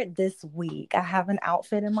gonna wear it this week. I have an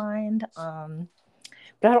outfit in mind.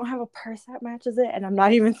 But I don't have a purse that matches it, and I'm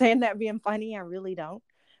not even saying that being funny. I really don't.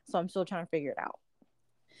 So I'm still trying to figure it out.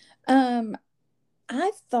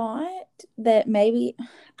 I thought that maybe,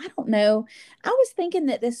 I don't know. I was thinking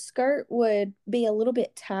that this skirt would be a little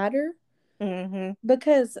bit tighter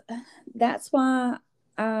because that's why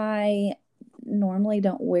I normally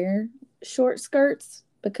don't wear short skirts,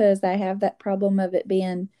 because I have that problem of it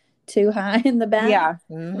being too high in the back. Yeah.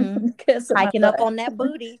 Because hiking up on that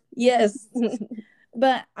booty. Yes.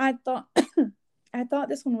 But I thought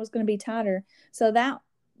this one was going to be tighter. So that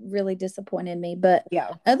really disappointed me. But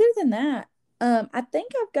yeah, other than that, I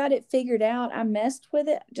think I've got it figured out. I messed with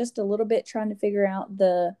it just a little bit trying to figure out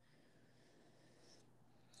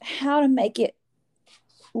how to make it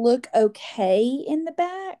look okay in the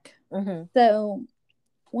back. So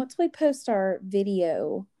once we post our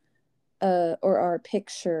video or our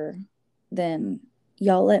picture, then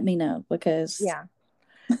y'all let me know, because yeah.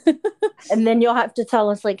 And then you'll have to tell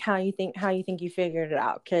us like how you think you figured it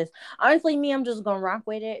out, because honestly, I'm just gonna rock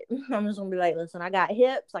with it. I'm just gonna be like, listen, I got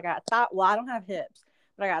hips, I got thigh. Well, I don't have hips,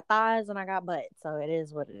 but I got thighs and I got butt, so it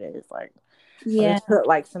is what it is. Like, yeah, just put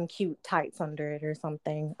like some cute tights under it or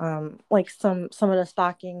something. Like some of the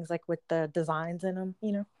stockings like with the designs in them,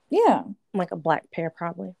 you know. Yeah, like a black pair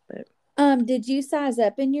probably. But did you size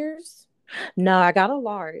up in yours? No, I got a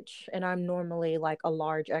large, and I'm normally like a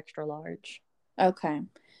large, extra large. Okay.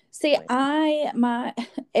 See,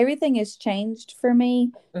 everything has changed for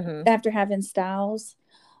me after having Styles.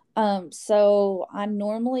 So I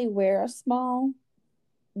normally wear a small,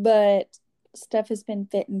 but stuff has been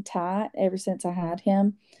fitting tight ever since I had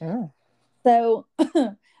him. Oh. So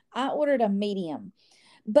I ordered a medium,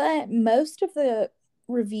 but most of the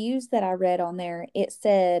reviews that I read on there, it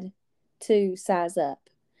said to size up.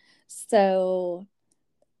 So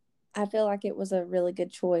I feel like it was a really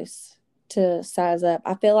good choice to size up.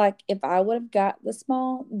 I feel like if I would have got the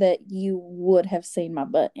small, that you would have seen my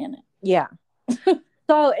butt in it. Yeah.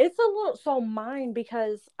 So it's a little, so mine,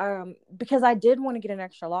 because I did want to get an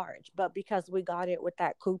extra large, but because we got it with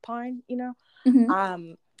that coupon, you know,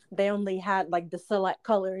 they only had like the select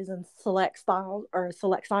colors and select styles or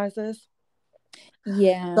select sizes.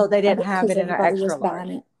 Yeah. So they didn't have it in an extra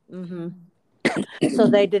large. So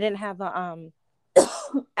they didn't have a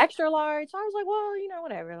extra large. So I was like, well, you know,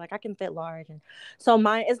 whatever, like I can fit large. And so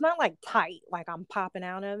mine, it's not like tight, like I'm popping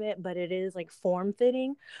out of it, but it is like form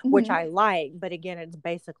fitting, which I like. But again, it's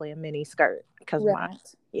basically a mini skirt because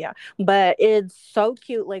yeah, but it's so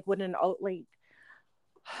cute. Like with an like,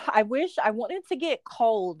 I wish I wanted to get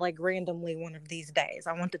cold like randomly one of these days.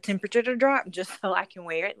 I want the temperature to drop just so I can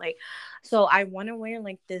wear it. Like, so I want to wear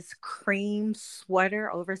like this cream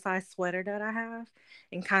sweater, oversized sweater that I have,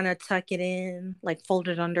 and kind of tuck it in, like fold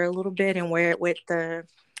it under a little bit and wear it with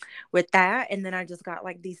that. And then I just got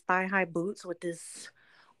like these thigh high boots with this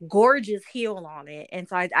gorgeous heel on it. And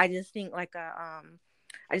so I just think like I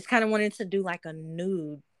just kind of wanted to do like a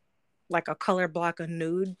nude, like a color block, a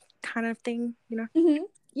nude kind of thing, you know?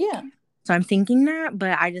 Yeah. So I'm thinking that,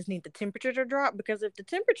 but I just need the temperature to drop, because if the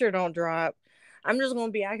temperature don't drop, I'm just going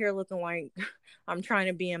to be out here looking like I'm trying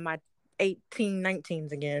to be in my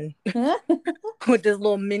 19s again with this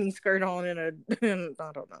little mini skirt on and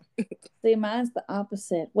I don't know. See, mine's the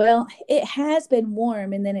opposite. Well, it has been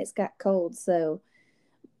warm and then it's got cold. So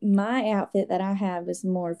my outfit that I have is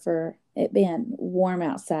more for it being warm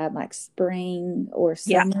outside, like spring or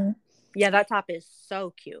Yeah. summer. Yeah, that top is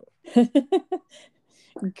so cute.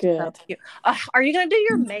 Good. So cute. Are you gonna do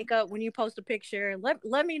your makeup when you post a picture?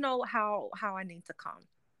 Let me know how I need to come.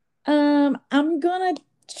 I'm gonna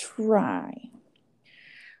try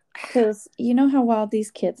because you know how wild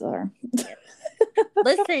these kids are.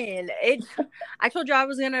 Listen, I told you I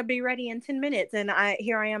was gonna be ready in 10 minutes, and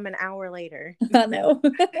here I am an hour later. I know.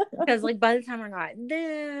 Because like by the time I got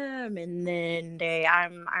them, and then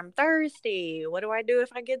I'm thirsty. What do I do if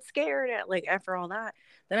I get scared at like after all that?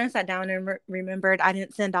 Then I sat down and remembered I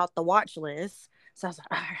didn't send out the watch list, so I was like,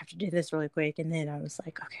 oh, I have to do this really quick. And then I was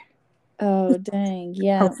like, okay, Oh dang,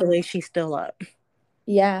 yeah. hopefully she's still up.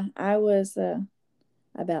 Yeah, I was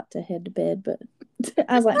about to head to bed, but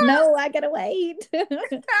I was like, no, I gotta wait. Oh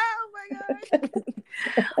my gosh.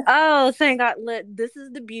 Oh, thank God. This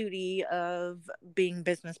is the beauty of being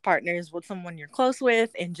business partners with someone you're close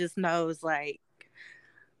with and just knows, like,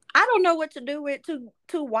 I don't know what to do with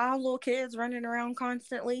two wild little kids running around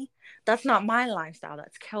constantly. That's not my lifestyle.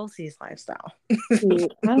 That's Kelsey's lifestyle.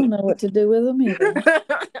 Dude, I don't know what to do with them either.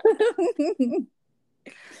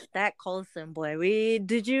 That Colson boy.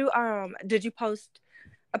 Did you post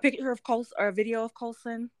a picture of Colson or a video of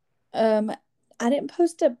Colson? I didn't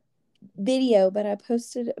post a video, but I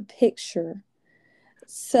posted a picture.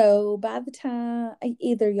 So by the time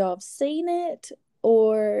either y'all have seen it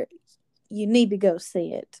or you need to go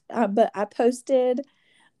see it. But I posted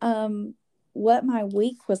what my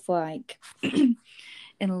week was like.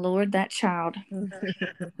 And Lord, that child.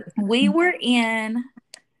 We were in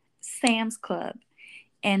Sam's Club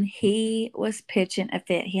and he was pitching a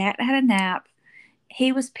fit. He hadn't had a nap.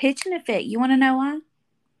 He was pitching a fit. You want to know why?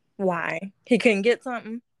 Why? He couldn't get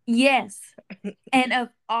something? Yes. And of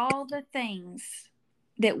all the things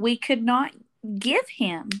that we could not give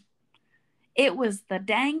him, it was the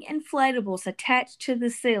dang inflatables attached to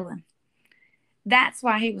the ceiling. That's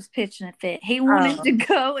why he was pitching a fit. He wanted to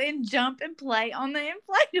go and jump and play on the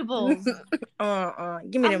inflatables.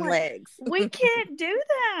 Give me them legs. We can't do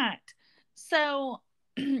that. So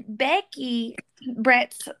Becky,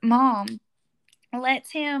 Brett's mom,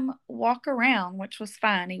 lets him walk around, which was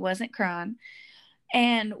fine. He wasn't crying.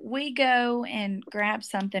 And we go and grab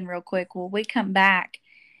something real quick. Well, we come back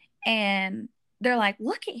and they're like,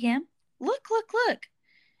 look at him. Look.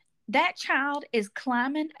 That child is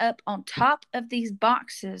climbing up on top of these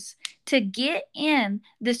boxes to get in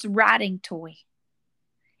this riding toy.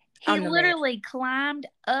 He literally climbed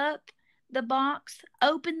up the box,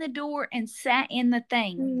 opened the door, and sat in the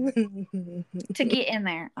thing to get in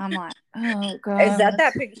there. I'm like, oh, God. Is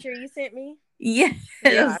that picture you sent me? Yes.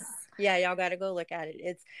 Yeah, y'all gotta go look at it.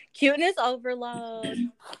 It's cuteness overload.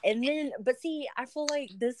 And then, but see, I feel like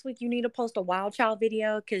this week you need to post a wild child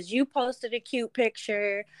video because you posted a cute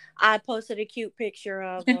picture. I posted a cute picture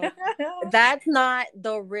of him. That's not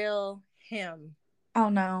the real him. Oh,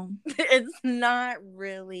 no. It's not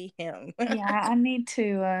really him. Yeah, I need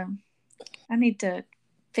to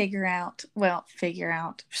figure out.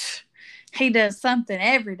 He does something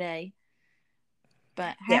every day.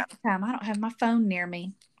 But half the time, I don't have my phone near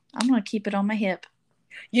me. I'm going to keep it on my hip.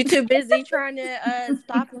 You're too busy trying to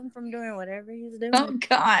stop him from doing whatever he's doing. Oh,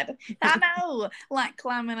 God. I know. Like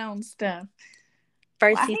climbing on stuff.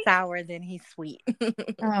 First he's sour, then he's sweet.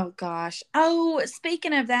 Oh, gosh. Oh,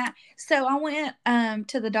 speaking of that, so I went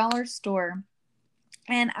to the dollar store,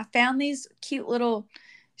 and I found these cute little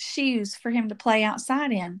shoes for him to play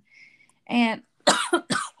outside in. And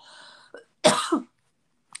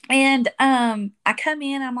I come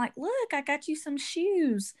in, I'm like, look, I got you some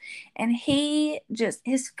shoes. And his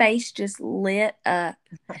face just lit up.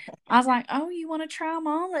 I was like, oh, you want to try them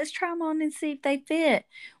on? Let's try them on and see if they fit.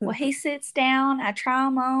 Well, he sits down, I try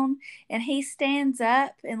them on, and he stands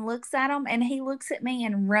up and looks at them, and he looks at me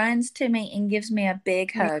and runs to me and gives me a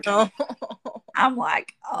big hug. Oh. I'm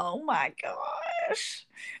like, oh my gosh.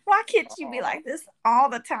 Why can't you be like this all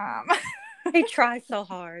the time? He tries so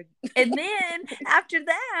hard. And then after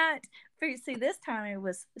that, see, this time it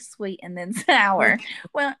was sweet and then sour.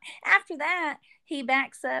 Well, after that, he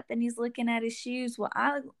backs up and he's looking at his shoes. Well,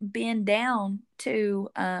 I bend down to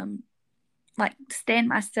like stand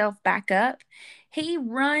myself back up. He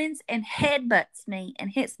runs and headbutts me and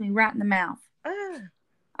hits me right in the mouth.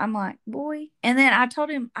 I'm like, boy. And then I told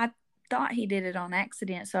him I thought he did it on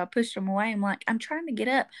accident, so I pushed him away. I'm like, I'm trying to get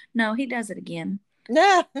up. No, he does it again.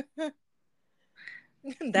 No.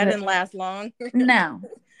 That didn't last long. No.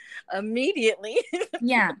 Immediately.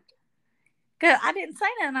 Yeah. Cause I didn't say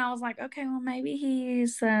that, and I was like, okay, well, maybe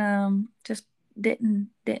he's just didn't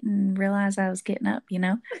realize I was getting up, you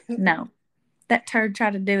know? No, that turd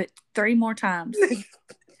tried to do it 3 more times.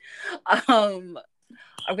 um.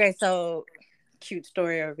 Okay, so cute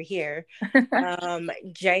story over here.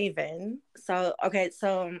 Javen. So I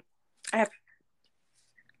have.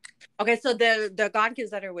 Okay, so the god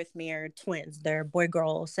kids that are with me are twins. They're boy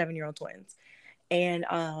girl 7-year-old twins. And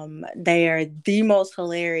they are the most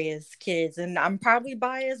hilarious kids, and I'm probably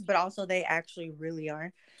biased, but also they actually really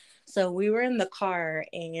are. So we were in the car,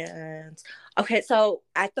 and okay, so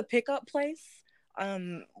at the pickup place,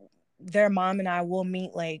 um their mom and I will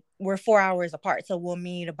meet, like, we're 4 hours apart, so we'll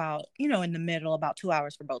meet about, in the middle, about 2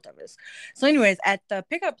 hours for both of us. So anyways, at the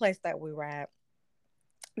pickup place that we were at,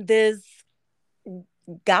 this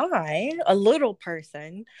guy, a little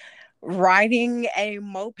person, riding a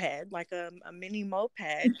moped, like a mini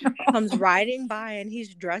moped, comes riding by, and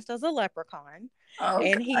he's dressed as a leprechaun. Oh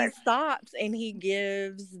And he God. stops and he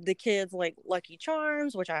gives the kids like Lucky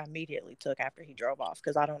Charms, which I immediately took after he drove off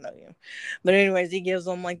because I don't know you. But anyways, he gives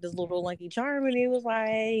them like this little Lucky Charm, and he was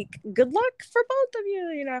like, "Good luck for both of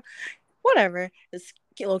you, whatever." This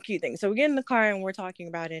little cute thing. So we get in the car and we're talking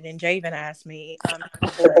about it, and Javen asked me,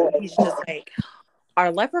 he's just like,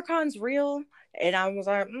 "Are leprechauns real?" And I was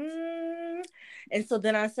like, And so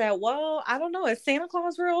then I said, "Well, I don't know. Is Santa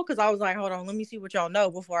Claus real?" Because I was like, hold on, let me see what y'all know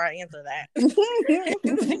before I answer that.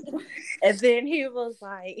 And then he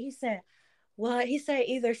said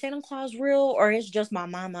either Santa Claus real or it's just my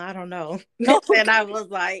mama. I don't know. And I was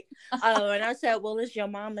like, oh, and I said, well, it's your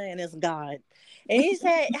mama and it's God. And he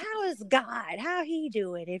said, how is God? How he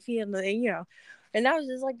do it if he. And I was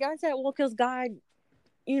just like, God said, well, because God,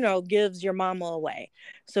 gives your mama away.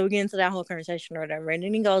 So we get into that whole conversation or whatever. And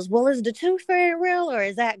then he goes, well, is the tooth fairy real or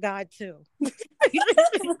is that God too?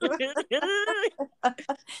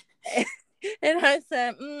 And I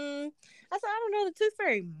said, I don't know. The tooth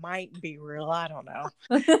fairy might be real. I don't know.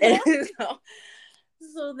 And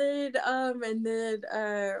so then,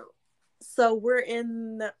 so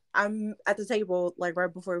I'm at the table, like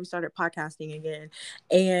right before we started podcasting again.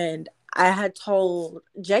 And I had told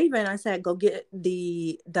Javen, I said, go get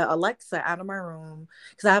the Alexa out of my room.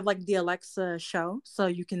 Cause I have like the Alexa show. So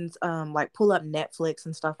you can like pull up Netflix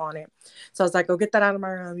and stuff on it. So I was like, go get that out of my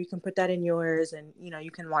room. You can put that in yours and,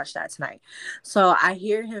 you can watch that tonight. So I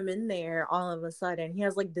hear him in there all of a sudden. He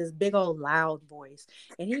has like this big old loud voice.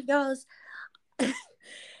 And he goes,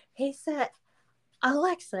 he said,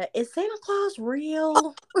 Alexa, is Santa Claus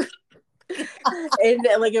real? And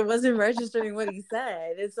like it wasn't registering what he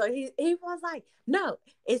said. And so he was like, no,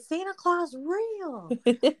 is Santa Claus real?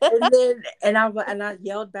 And I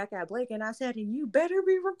yelled back at Blake and I said, and you better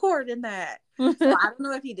be recording that. So I don't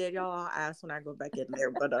know if he did, y'all. I'll ask when I go back in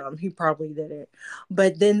there, but he probably didn't.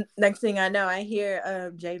 But then next thing I know, I hear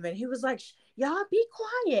Javen, he was like, y'all be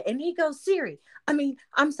quiet. And he goes,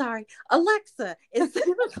 I'm sorry, Alexa, is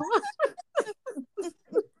Santa Claus?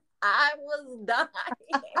 I was dying.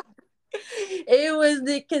 It was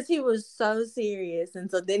because he was so serious.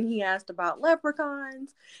 And so then he asked about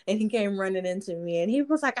leprechauns and he came running into me and he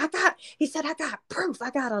was like, I got proof. I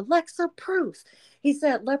got Alexa proof. He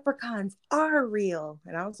said leprechauns are real.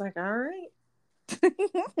 And I was like, all right.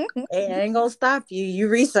 It ain't gonna stop you. You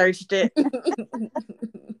researched it.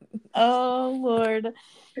 Oh Lord.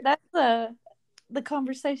 That's the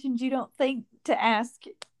conversations you don't think to ask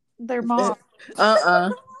their mom.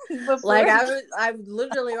 Like I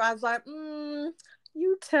was like,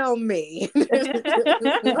 you tell me.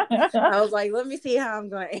 I was like, let me see how I'm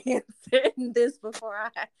going to answer this before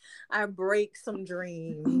I break some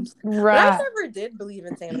dreams. Right. But I never did believe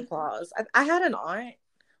in Santa Claus. I had an aunt,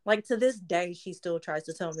 like to this day, she still tries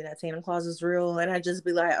to tell me that Santa Claus is real. And I just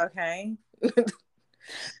be like, okay.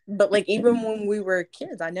 But like, even when we were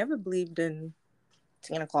kids, I never believed in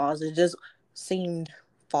Santa Claus. It just seemed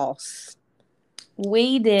false.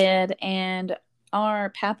 We did, and our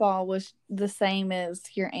papa was the same as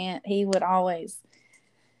your aunt. He would always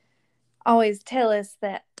tell us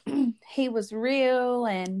that he was real,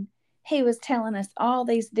 and he was telling us all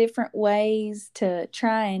these different ways to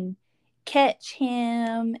try and catch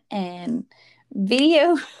him and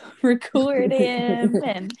video record him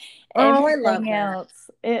and everything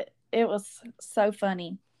else. It was so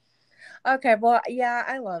funny. Okay, well, yeah,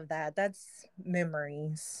 I love that. That's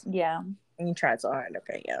memories. Yeah. You tried so hard.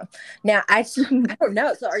 Okay, yeah. Now, I don't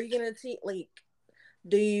know. So are you going to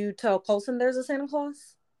do you tell Colson there's a Santa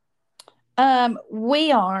Claus?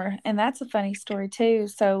 We are, and that's a funny story too.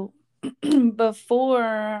 So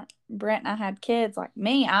before Brett and I had kids, like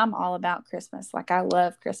me, I'm all about Christmas. Like I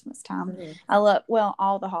love Christmas time. Mhm. I love, well,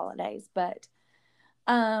 all the holidays, but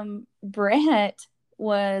Brett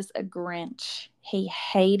was a Grinch. He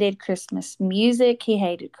hated Christmas music, he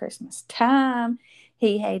hated Christmas time,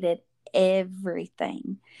 he hated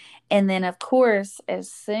everything. And then of course,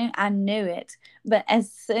 as soon I knew it, but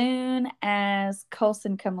as soon as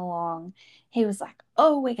Colson come along, he was like,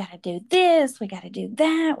 "Oh, we got to do this, we got to do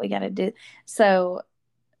that, we got to do." So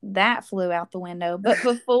that flew out the window. But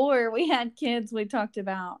before we had kids, we talked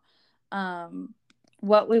about um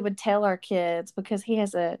what we would tell our kids, because he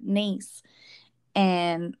has a niece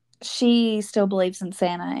and she still believes in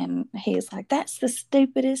Santa, and he's like, "That's the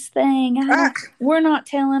stupidest thing. We're not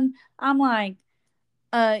telling." I'm like,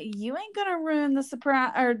 you ain't gonna ruin the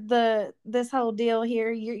surprise or this whole deal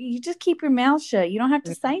here. You just keep your mouth shut. You don't have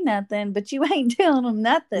to say nothing, but you ain't telling them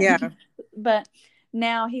nothing." Yeah. But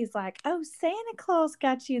now he's like, "Oh, Santa Claus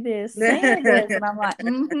got you this, Santa this," and I'm like,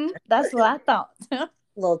 that's what I thought.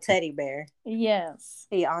 Little teddy bear. Yes.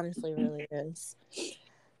 He honestly really is.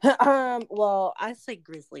 Well, I say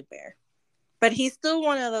grizzly bear, but he's still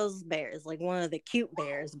one of those bears, like one of the cute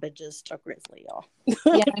bears, but just a grizzly, y'all.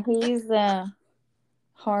 Yeah, he's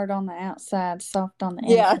hard on the outside, soft on the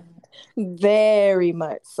Yeah, inside. very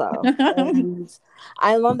much so. And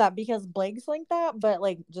I love that because Blake's like that, but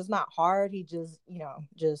like just not hard. He just,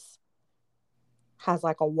 just has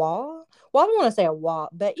like a wall. Well, I don't want to say a wall,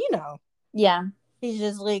 but Yeah. he's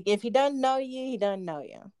just like, if he doesn't know you, he doesn't know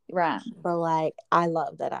you. Right. But like, I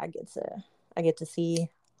love that I get to see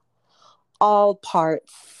all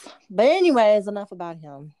parts. But anyways, enough about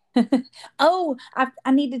him. Oh,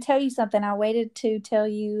 I need to tell you something. I waited to tell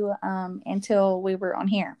you until we were on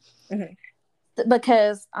here. Mhm.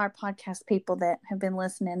 Because our podcast people that have been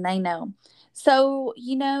listening, they know. So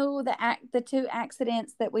the two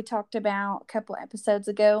accidents that we talked about a couple episodes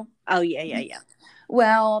ago. Oh yeah.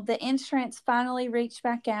 Well, the insurance finally reached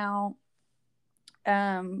back out.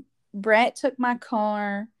 Brett took my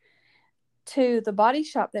car to the body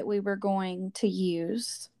shop that we were going to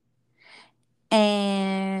use,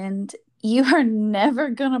 and you are never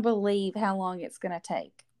gonna believe how long it's gonna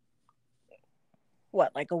take.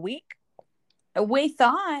 What, like a week? We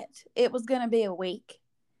thought it was gonna be a week.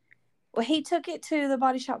 Well, he took it to the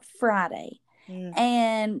body shop Friday,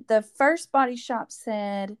 and the first body shop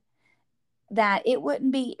said that it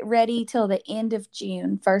wouldn't be ready till the end of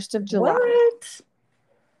June, 1st of July. What?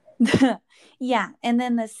 Yeah. And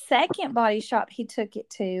then the second body shop he took it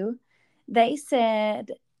to, they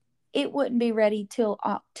said it wouldn't be ready till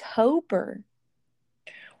October.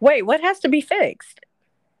 Wait, what has to be fixed?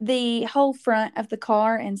 The whole front of the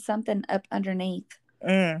car and something up underneath.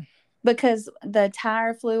 Because the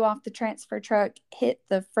tire flew off the transfer truck, hit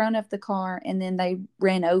the front of the car, and then they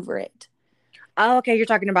ran over it. Oh, okay. You're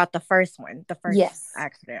talking about the first one, the first Yes.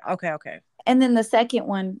 accident. Okay. And then the second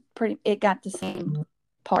one, it got the same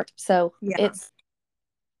part. So it's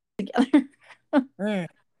together.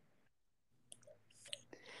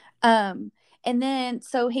 And then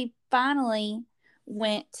so he finally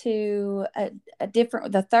went to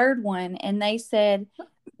the third one, and they said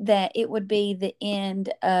that it would be the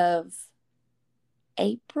end of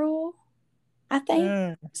April, I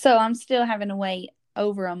think. So I'm still having to wait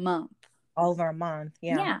over a month. Over a month,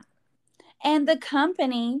 yeah. Yeah. And the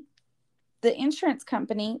insurance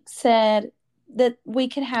company said that we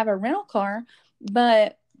could have a rental car,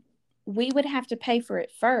 but we would have to pay for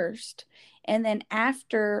it first. And then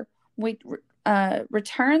after we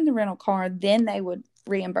return the rental car, then they would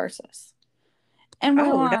reimburse us. And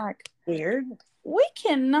we're like, weird. We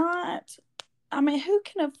cannot. I mean, who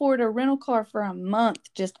can afford a rental car for a month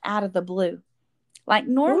just out of the blue? Like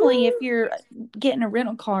normally, if you're getting a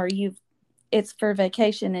rental car, it's for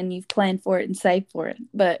vacation and you've planned for it and saved for it.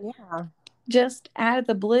 But just out of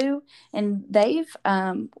the blue, and they've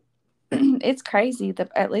it's crazy.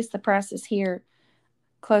 At least the prices here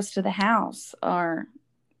close to the house are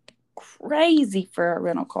crazy for a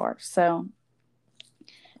rental car. So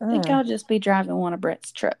I think I'll just be driving one of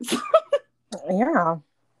Brett's trucks. Yeah,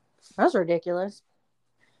 that's ridiculous.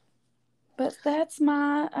 But that's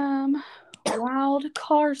my wild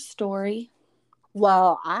car story.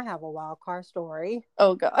 Well, I have a wild car story.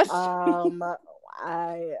 Oh gosh.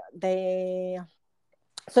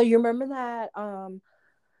 So you remember that?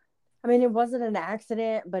 I mean, it wasn't an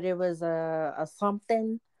accident, but it was a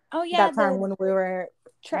something. Oh yeah, that time when we were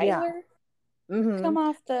trailer come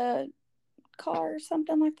off the car or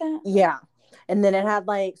something like that. Yeah, and then it had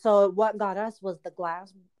so what got us was the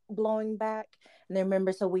glass blowing back, and then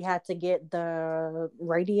remember, so we had to get the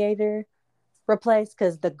radiator replaced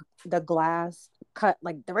because the glass cut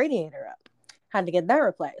like the radiator up. Had to get that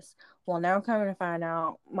replaced. Well, now I'm coming to find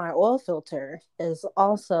out my oil filter is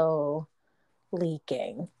also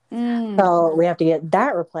leaking. So we have to get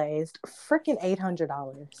that replaced. Freaking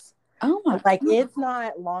 $800. Oh my Like, God. it's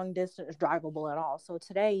not long distance drivable at all. So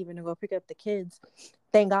today, even to go pick up the kids,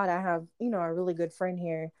 thank God I have, a really good friend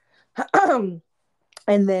here. And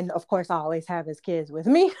then, of course, I always have his kids with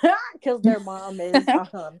me because their mom is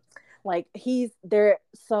like, he's there.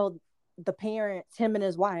 So the parents, him and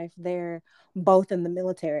his wife, they're both in the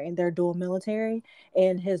military, and they're dual military.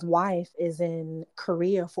 And his wife is in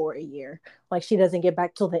Korea for a year. Like, she doesn't get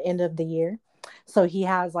back till the end of the year. So he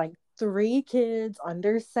has like 3 kids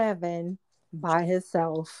under 7 by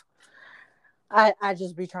himself. I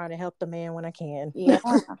just be trying to help the man when I can. Yeah.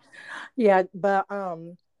 Yeah, but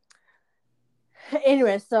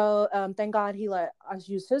anyway, so thank God he let us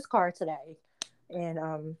use his car today.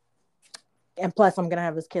 And plus I'm gonna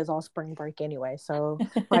have his kids all spring break anyway, so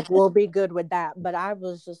like we'll be good with that. But I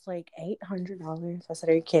was just like, $800. I said,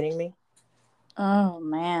 are you kidding me? Oh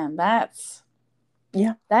man, that's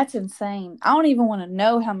Yeah, insane. I don't even want to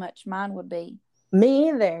know how much mine would be. me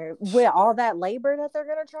either. With all that labor that they're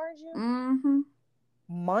gonna charge you,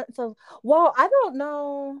 months of, well, I don't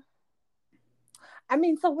know. I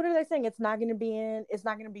mean, so what are they saying? It's not going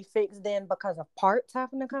to be fixed then because of parts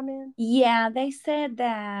having to come in? Yeah, they said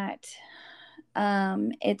that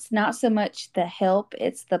it's not so much the help,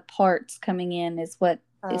 it's the parts coming in is what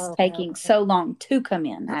is taking so long to come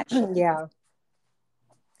in, actually. Yeah.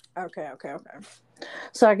 Okay.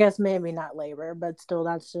 So I guess maybe not labor, but still,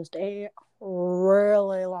 that's just a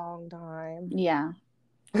really long time. Yeah.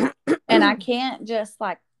 And I can't just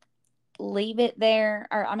like leave it there.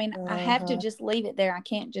 Or, I mean, I have to just leave it there. I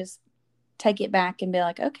can't just take it back and be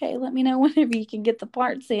like, okay, let me know whenever you can get the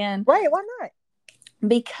parts in. Right. Why not?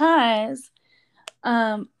 Because,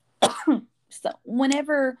 so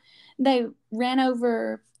whenever they ran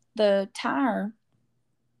over the tire,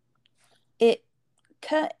 it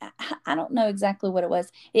cut, I don't know exactly what it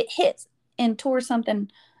was. It hit and tore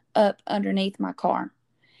something up underneath my car.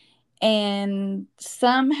 And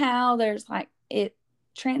somehow there's like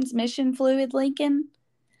transmission fluid leaking.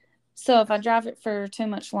 So if I drive it for too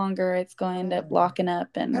much longer, it's going to end up locking up,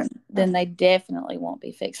 and then they definitely won't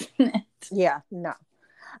be fixing it. Yeah, no.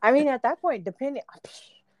 I mean, at that point, depending,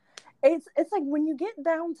 it's like when you get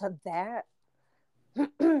down to that,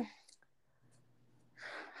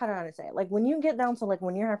 how do I say it? Like when you get down to like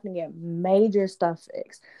when you're having to get major stuff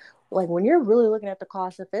fixed, like when you're really looking at the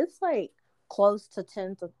cost, if it's like close to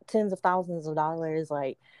tens of thousands of dollars,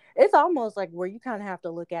 like it's almost like where you kind of have to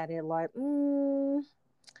look at it like, do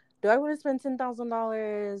I want to spend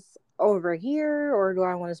 $10,000 over here, or do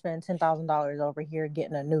I want to spend $10,000 over here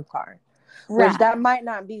getting a new car? Right. Which that might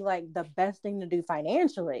not be like the best thing to do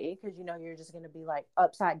financially, because you're just going to be like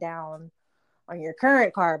upside down on your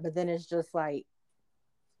current car, but then it's just like,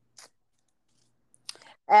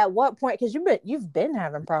 at what point? Because you've been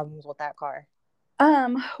having problems with that car.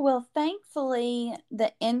 Well, thankfully,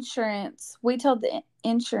 we told the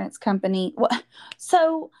insurance company,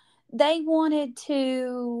 so they wanted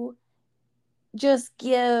to just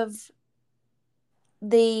give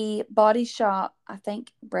the body shop, I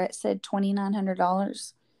think Brett said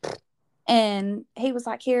 $2,900. And he was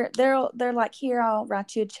like, here, they're like, here, I'll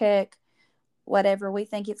write you a check, whatever. We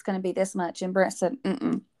think it's going to be this much. And Brett said,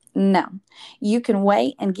 no, you can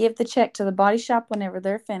wait and give the check to the body shop whenever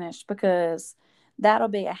they're finished, because that'll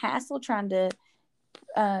be a hassle trying to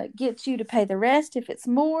get you to pay the rest if it's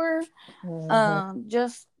more.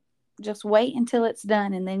 Just wait until it's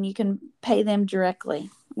done, and then you can pay them directly.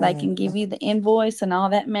 They can give you the invoice and all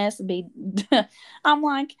that mess. I'm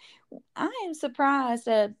like, I am surprised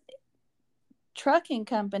a trucking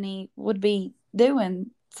company would be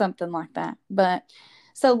doing something like that. But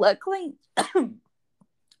so luckily,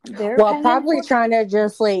 they're probably trying to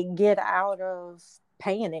just like get out of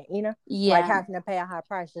paying it, Yeah. Like having to pay a high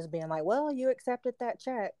price, just being like, well, you accepted that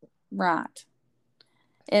check. Right.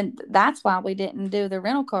 And that's why we didn't do the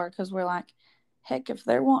rental car, because we're like, heck, if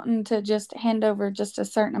they're wanting to just hand over just a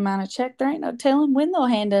certain amount of check, there ain't no telling when they'll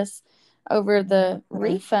hand us over the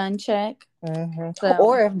refund check. So,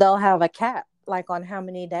 or if they'll have a cap, like on how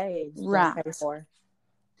many days right. they pay for.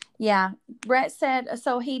 Yeah. Brett said,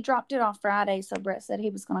 so he dropped it off Friday. So Brett said he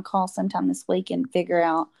was going to call sometime this week and figure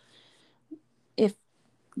out if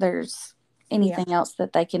there's anything else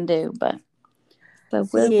that they can do. But so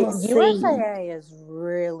we'll see. USAA is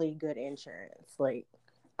really good insurance. Like,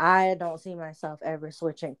 I don't see myself ever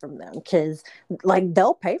switching from them, because like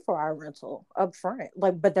they'll pay for our rental up front,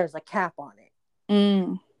 like, but there's a cap on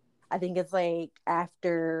it. I think it's like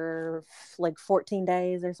after like 14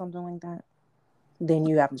 days or something like that. Then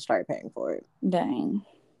you have to start paying for it. Dang.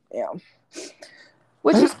 Yeah.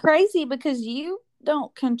 Which is crazy because you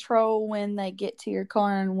don't control when they get to your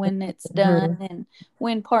car and when it's done and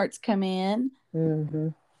when parts come in. Mm-hmm.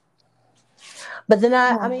 But then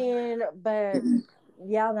I mean, but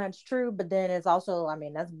yeah, that's true. But then it's also, I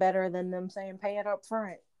mean, that's better than them saying pay it up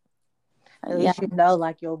front. At least you know,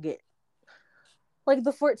 like you'll get like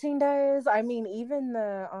the 14 days. I mean, even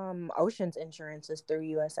the Ocean's insurance is through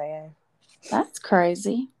USAA. That's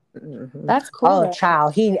crazy. Mm-hmm. That's cool. Oh,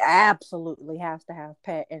 child, he absolutely has to have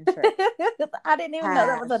pet insurance. I didn't even know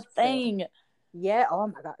that was a thing. Yeah. Oh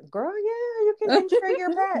my God, girl. Yeah, you can insure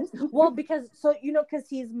your pets. Well, because because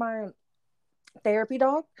he's my therapy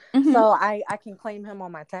dog, so I can claim him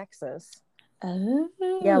on my taxes. Oh.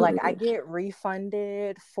 Yeah, like I get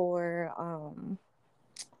refunded for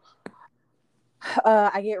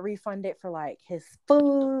I get refunded for like his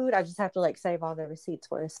food. I just have to like save all the receipts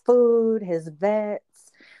for his food, his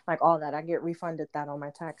vets, like all that. I get refunded that on my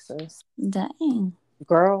taxes. Dang.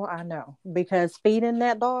 Girl, I know. Because feeding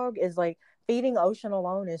that dog is like feeding Ocean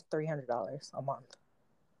alone is $300 a month.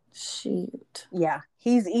 Shoot. Yeah.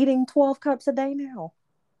 He's eating 12 cups a day now.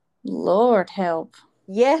 Lord help.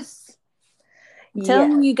 Yes. Tell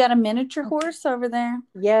him you got a miniature horse over there.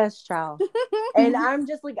 Yes, child. And I'm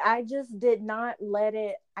just like, I just did not let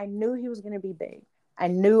it. I knew he was going to be big. I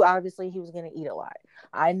knew obviously he was going to eat a lot.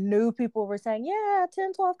 I knew people were saying, yeah,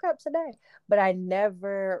 10, 12 cups a day. But I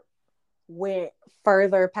never went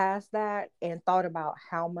further past that and thought about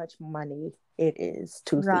how much money it is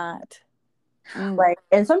to feed. Like,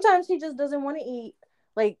 and sometimes he just doesn't want to eat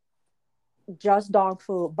like just dog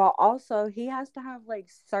food, but also he has to have like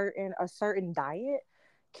a certain diet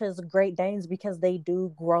because Great Danes, because they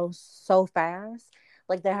do grow so fast,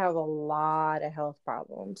 like they have a lot of health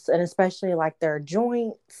problems, and especially like their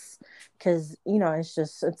joints, because it's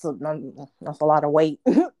that's a lot of weight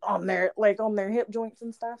on their hip joints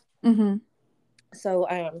and stuff. So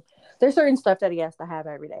there's certain stuff that he has to have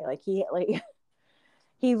every day. Like he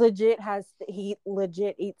legit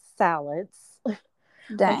eats salads.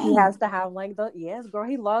 Like he has to have like yes, girl,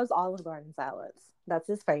 he loves Olive Garden salads. That's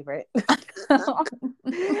his favorite.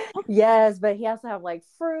 Yes, but he has to have like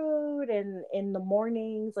fruit, and in the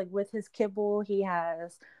mornings, like with his kibble, he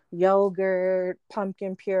has yogurt,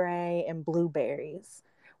 pumpkin puree, and blueberries.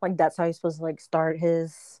 Like that's how he's supposed to like start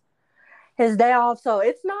his day off. So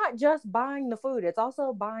it's not just buying the food, it's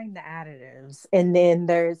also buying the additives. And then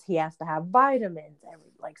he has to have vitamins,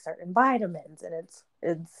 like certain vitamins, and it's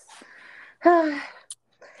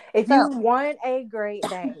if you want a Great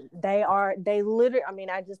Dane, they literally, I mean,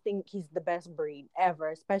 I just think he's the best breed ever,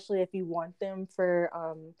 especially if you want them for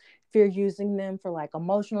if you're using them for like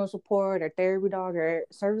emotional support or therapy dog or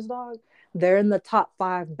service dog, they're in the top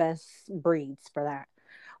 5 best breeds for that.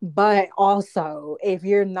 But also, if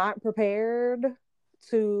you're not prepared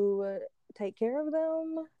to take care of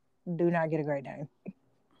them, do not get a Great Dane.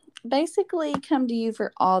 Basically, come to you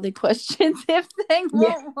for all the questions if they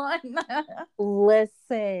want one.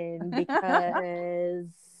 Listen, because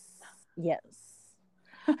yes.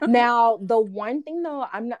 Now, the one thing though,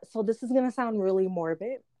 I'm not. So this is gonna sound really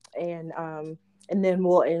morbid, and then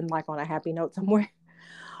we'll end like on a happy note somewhere.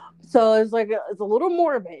 So it's a little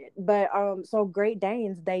morbid, but so Great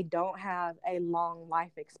Danes, they don't have a long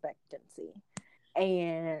life expectancy,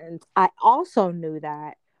 and I also knew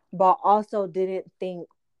that, but also didn't think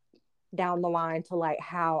down the line to like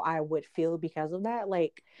how I would feel because of that.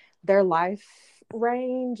 Like their life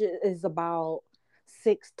range is about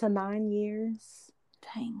 6 to 9 years.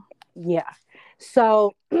 Dang. Yeah.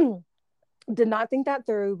 So did not think that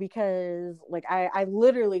through, because like I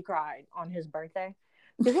literally cried on his birthday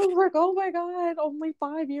because I was like, oh my God, only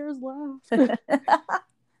 5 years left.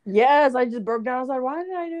 Yes, I just broke down. I was like, why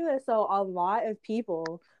did I do this? So a lot of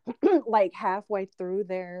people like halfway through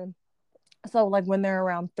so like when they're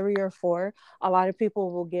around 3 or 4, a lot of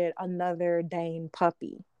people will get another Dane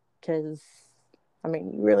puppy, because I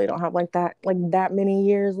mean, you really don't have like that many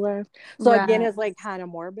years left. So again, it's like kind of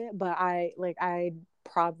morbid, but I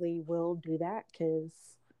probably will do that, because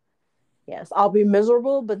yes, I'll be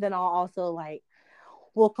miserable, but then I'll also like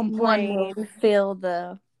will complain. One will fill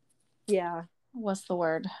the what's the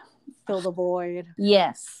word? Fill the void.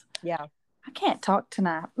 Yes. Yeah. I can't talk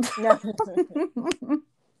tonight.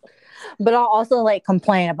 But I'll also like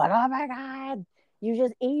complain about, oh my God, you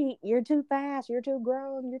just eat. You're too fast. You're too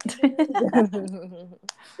grown. You're too big.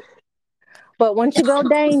 But once you go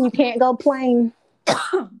Dane, you can't go plain.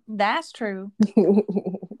 That's true.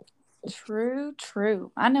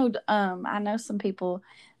 True. I know some people,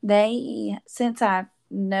 since I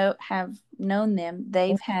have known them,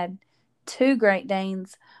 they've had 2 Great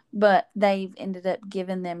Danes, but they've ended up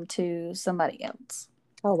giving them to somebody else.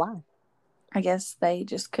 Oh, wow. I guess they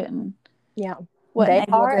just couldn't. Yeah. Wasn't They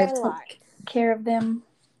able are to a lot. take care of them,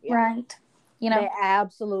 Yeah. right? You know, They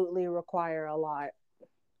absolutely require a lot.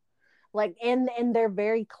 Like, and they're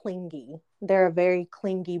very clingy. They're a very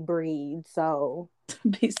clingy breed. So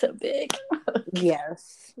be so big.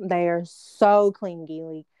 yes, they are so clingy.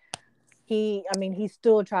 Like, he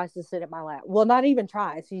still tries to sit at my lap. Well, not even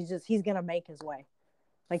tries. He's gonna make his way.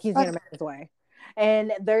 Like, he's gonna make his way.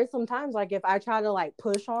 And there's sometimes, like, if I try to like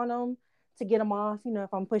push on him to get him off,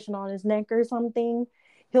 if I'm pushing on his neck or something,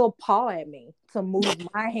 he'll paw at me to move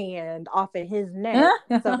my hand off of his neck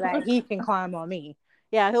so that he can climb on me.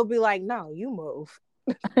 Yeah, he'll be like, "No, you move."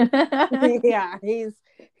 Yeah, he's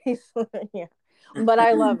yeah. But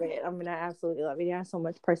I love it. I mean, I absolutely love it. He has so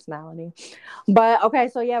much personality. But okay,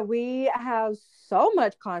 so yeah, we have so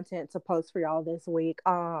much content to post for y'all this week.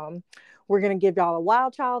 We're gonna give y'all a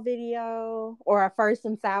Wild Child video or a First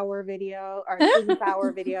and Sour video or a Sweet and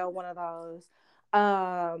Sour video, one of those.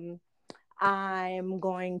 I'm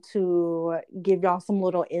going to give y'all some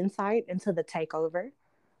little insight into the takeover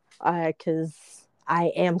because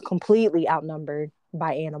I am completely outnumbered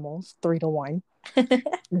by animals 3-1.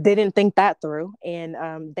 Didn't think that through,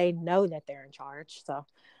 and they know that they're in charge. So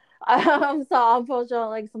I'll post y'all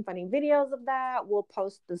like some funny videos of that. We'll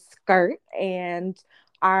post the skirt and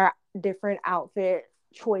our different outfit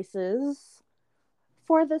choices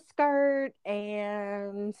for the skirt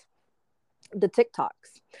and the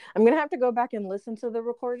TikToks. I'm gonna have to go back and listen to the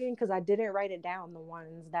recording because I didn't write it down. The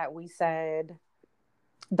ones that we said,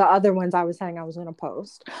 the other ones I was saying I was gonna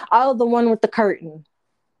post. Oh, the one with the curtain.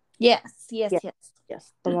 Yes. The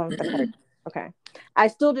one with the curtain. Okay. I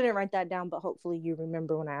still didn't write that down, but hopefully you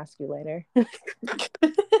remember when I ask you later.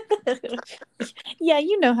 Yeah,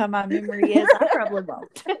 you know how my memory is. I probably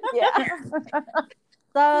won't. Yeah.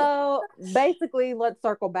 So basically, let's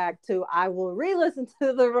circle back to I will re-listen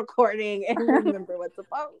to the recording and remember what to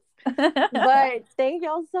post. But thank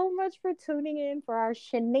y'all so much for tuning in for our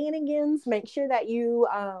shenanigans. Make sure that you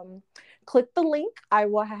click the link. I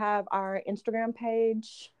will have our Instagram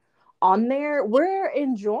page on there. We're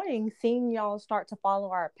enjoying seeing y'all start to follow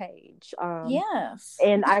our page. Yes.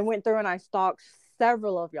 And I went through and I stalked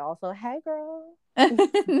several of y'all. So hey, girl,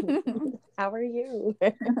 how are you?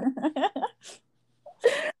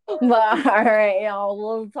 But all right, y'all.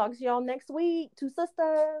 We'll talk to y'all next week. Two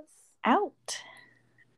sisters out.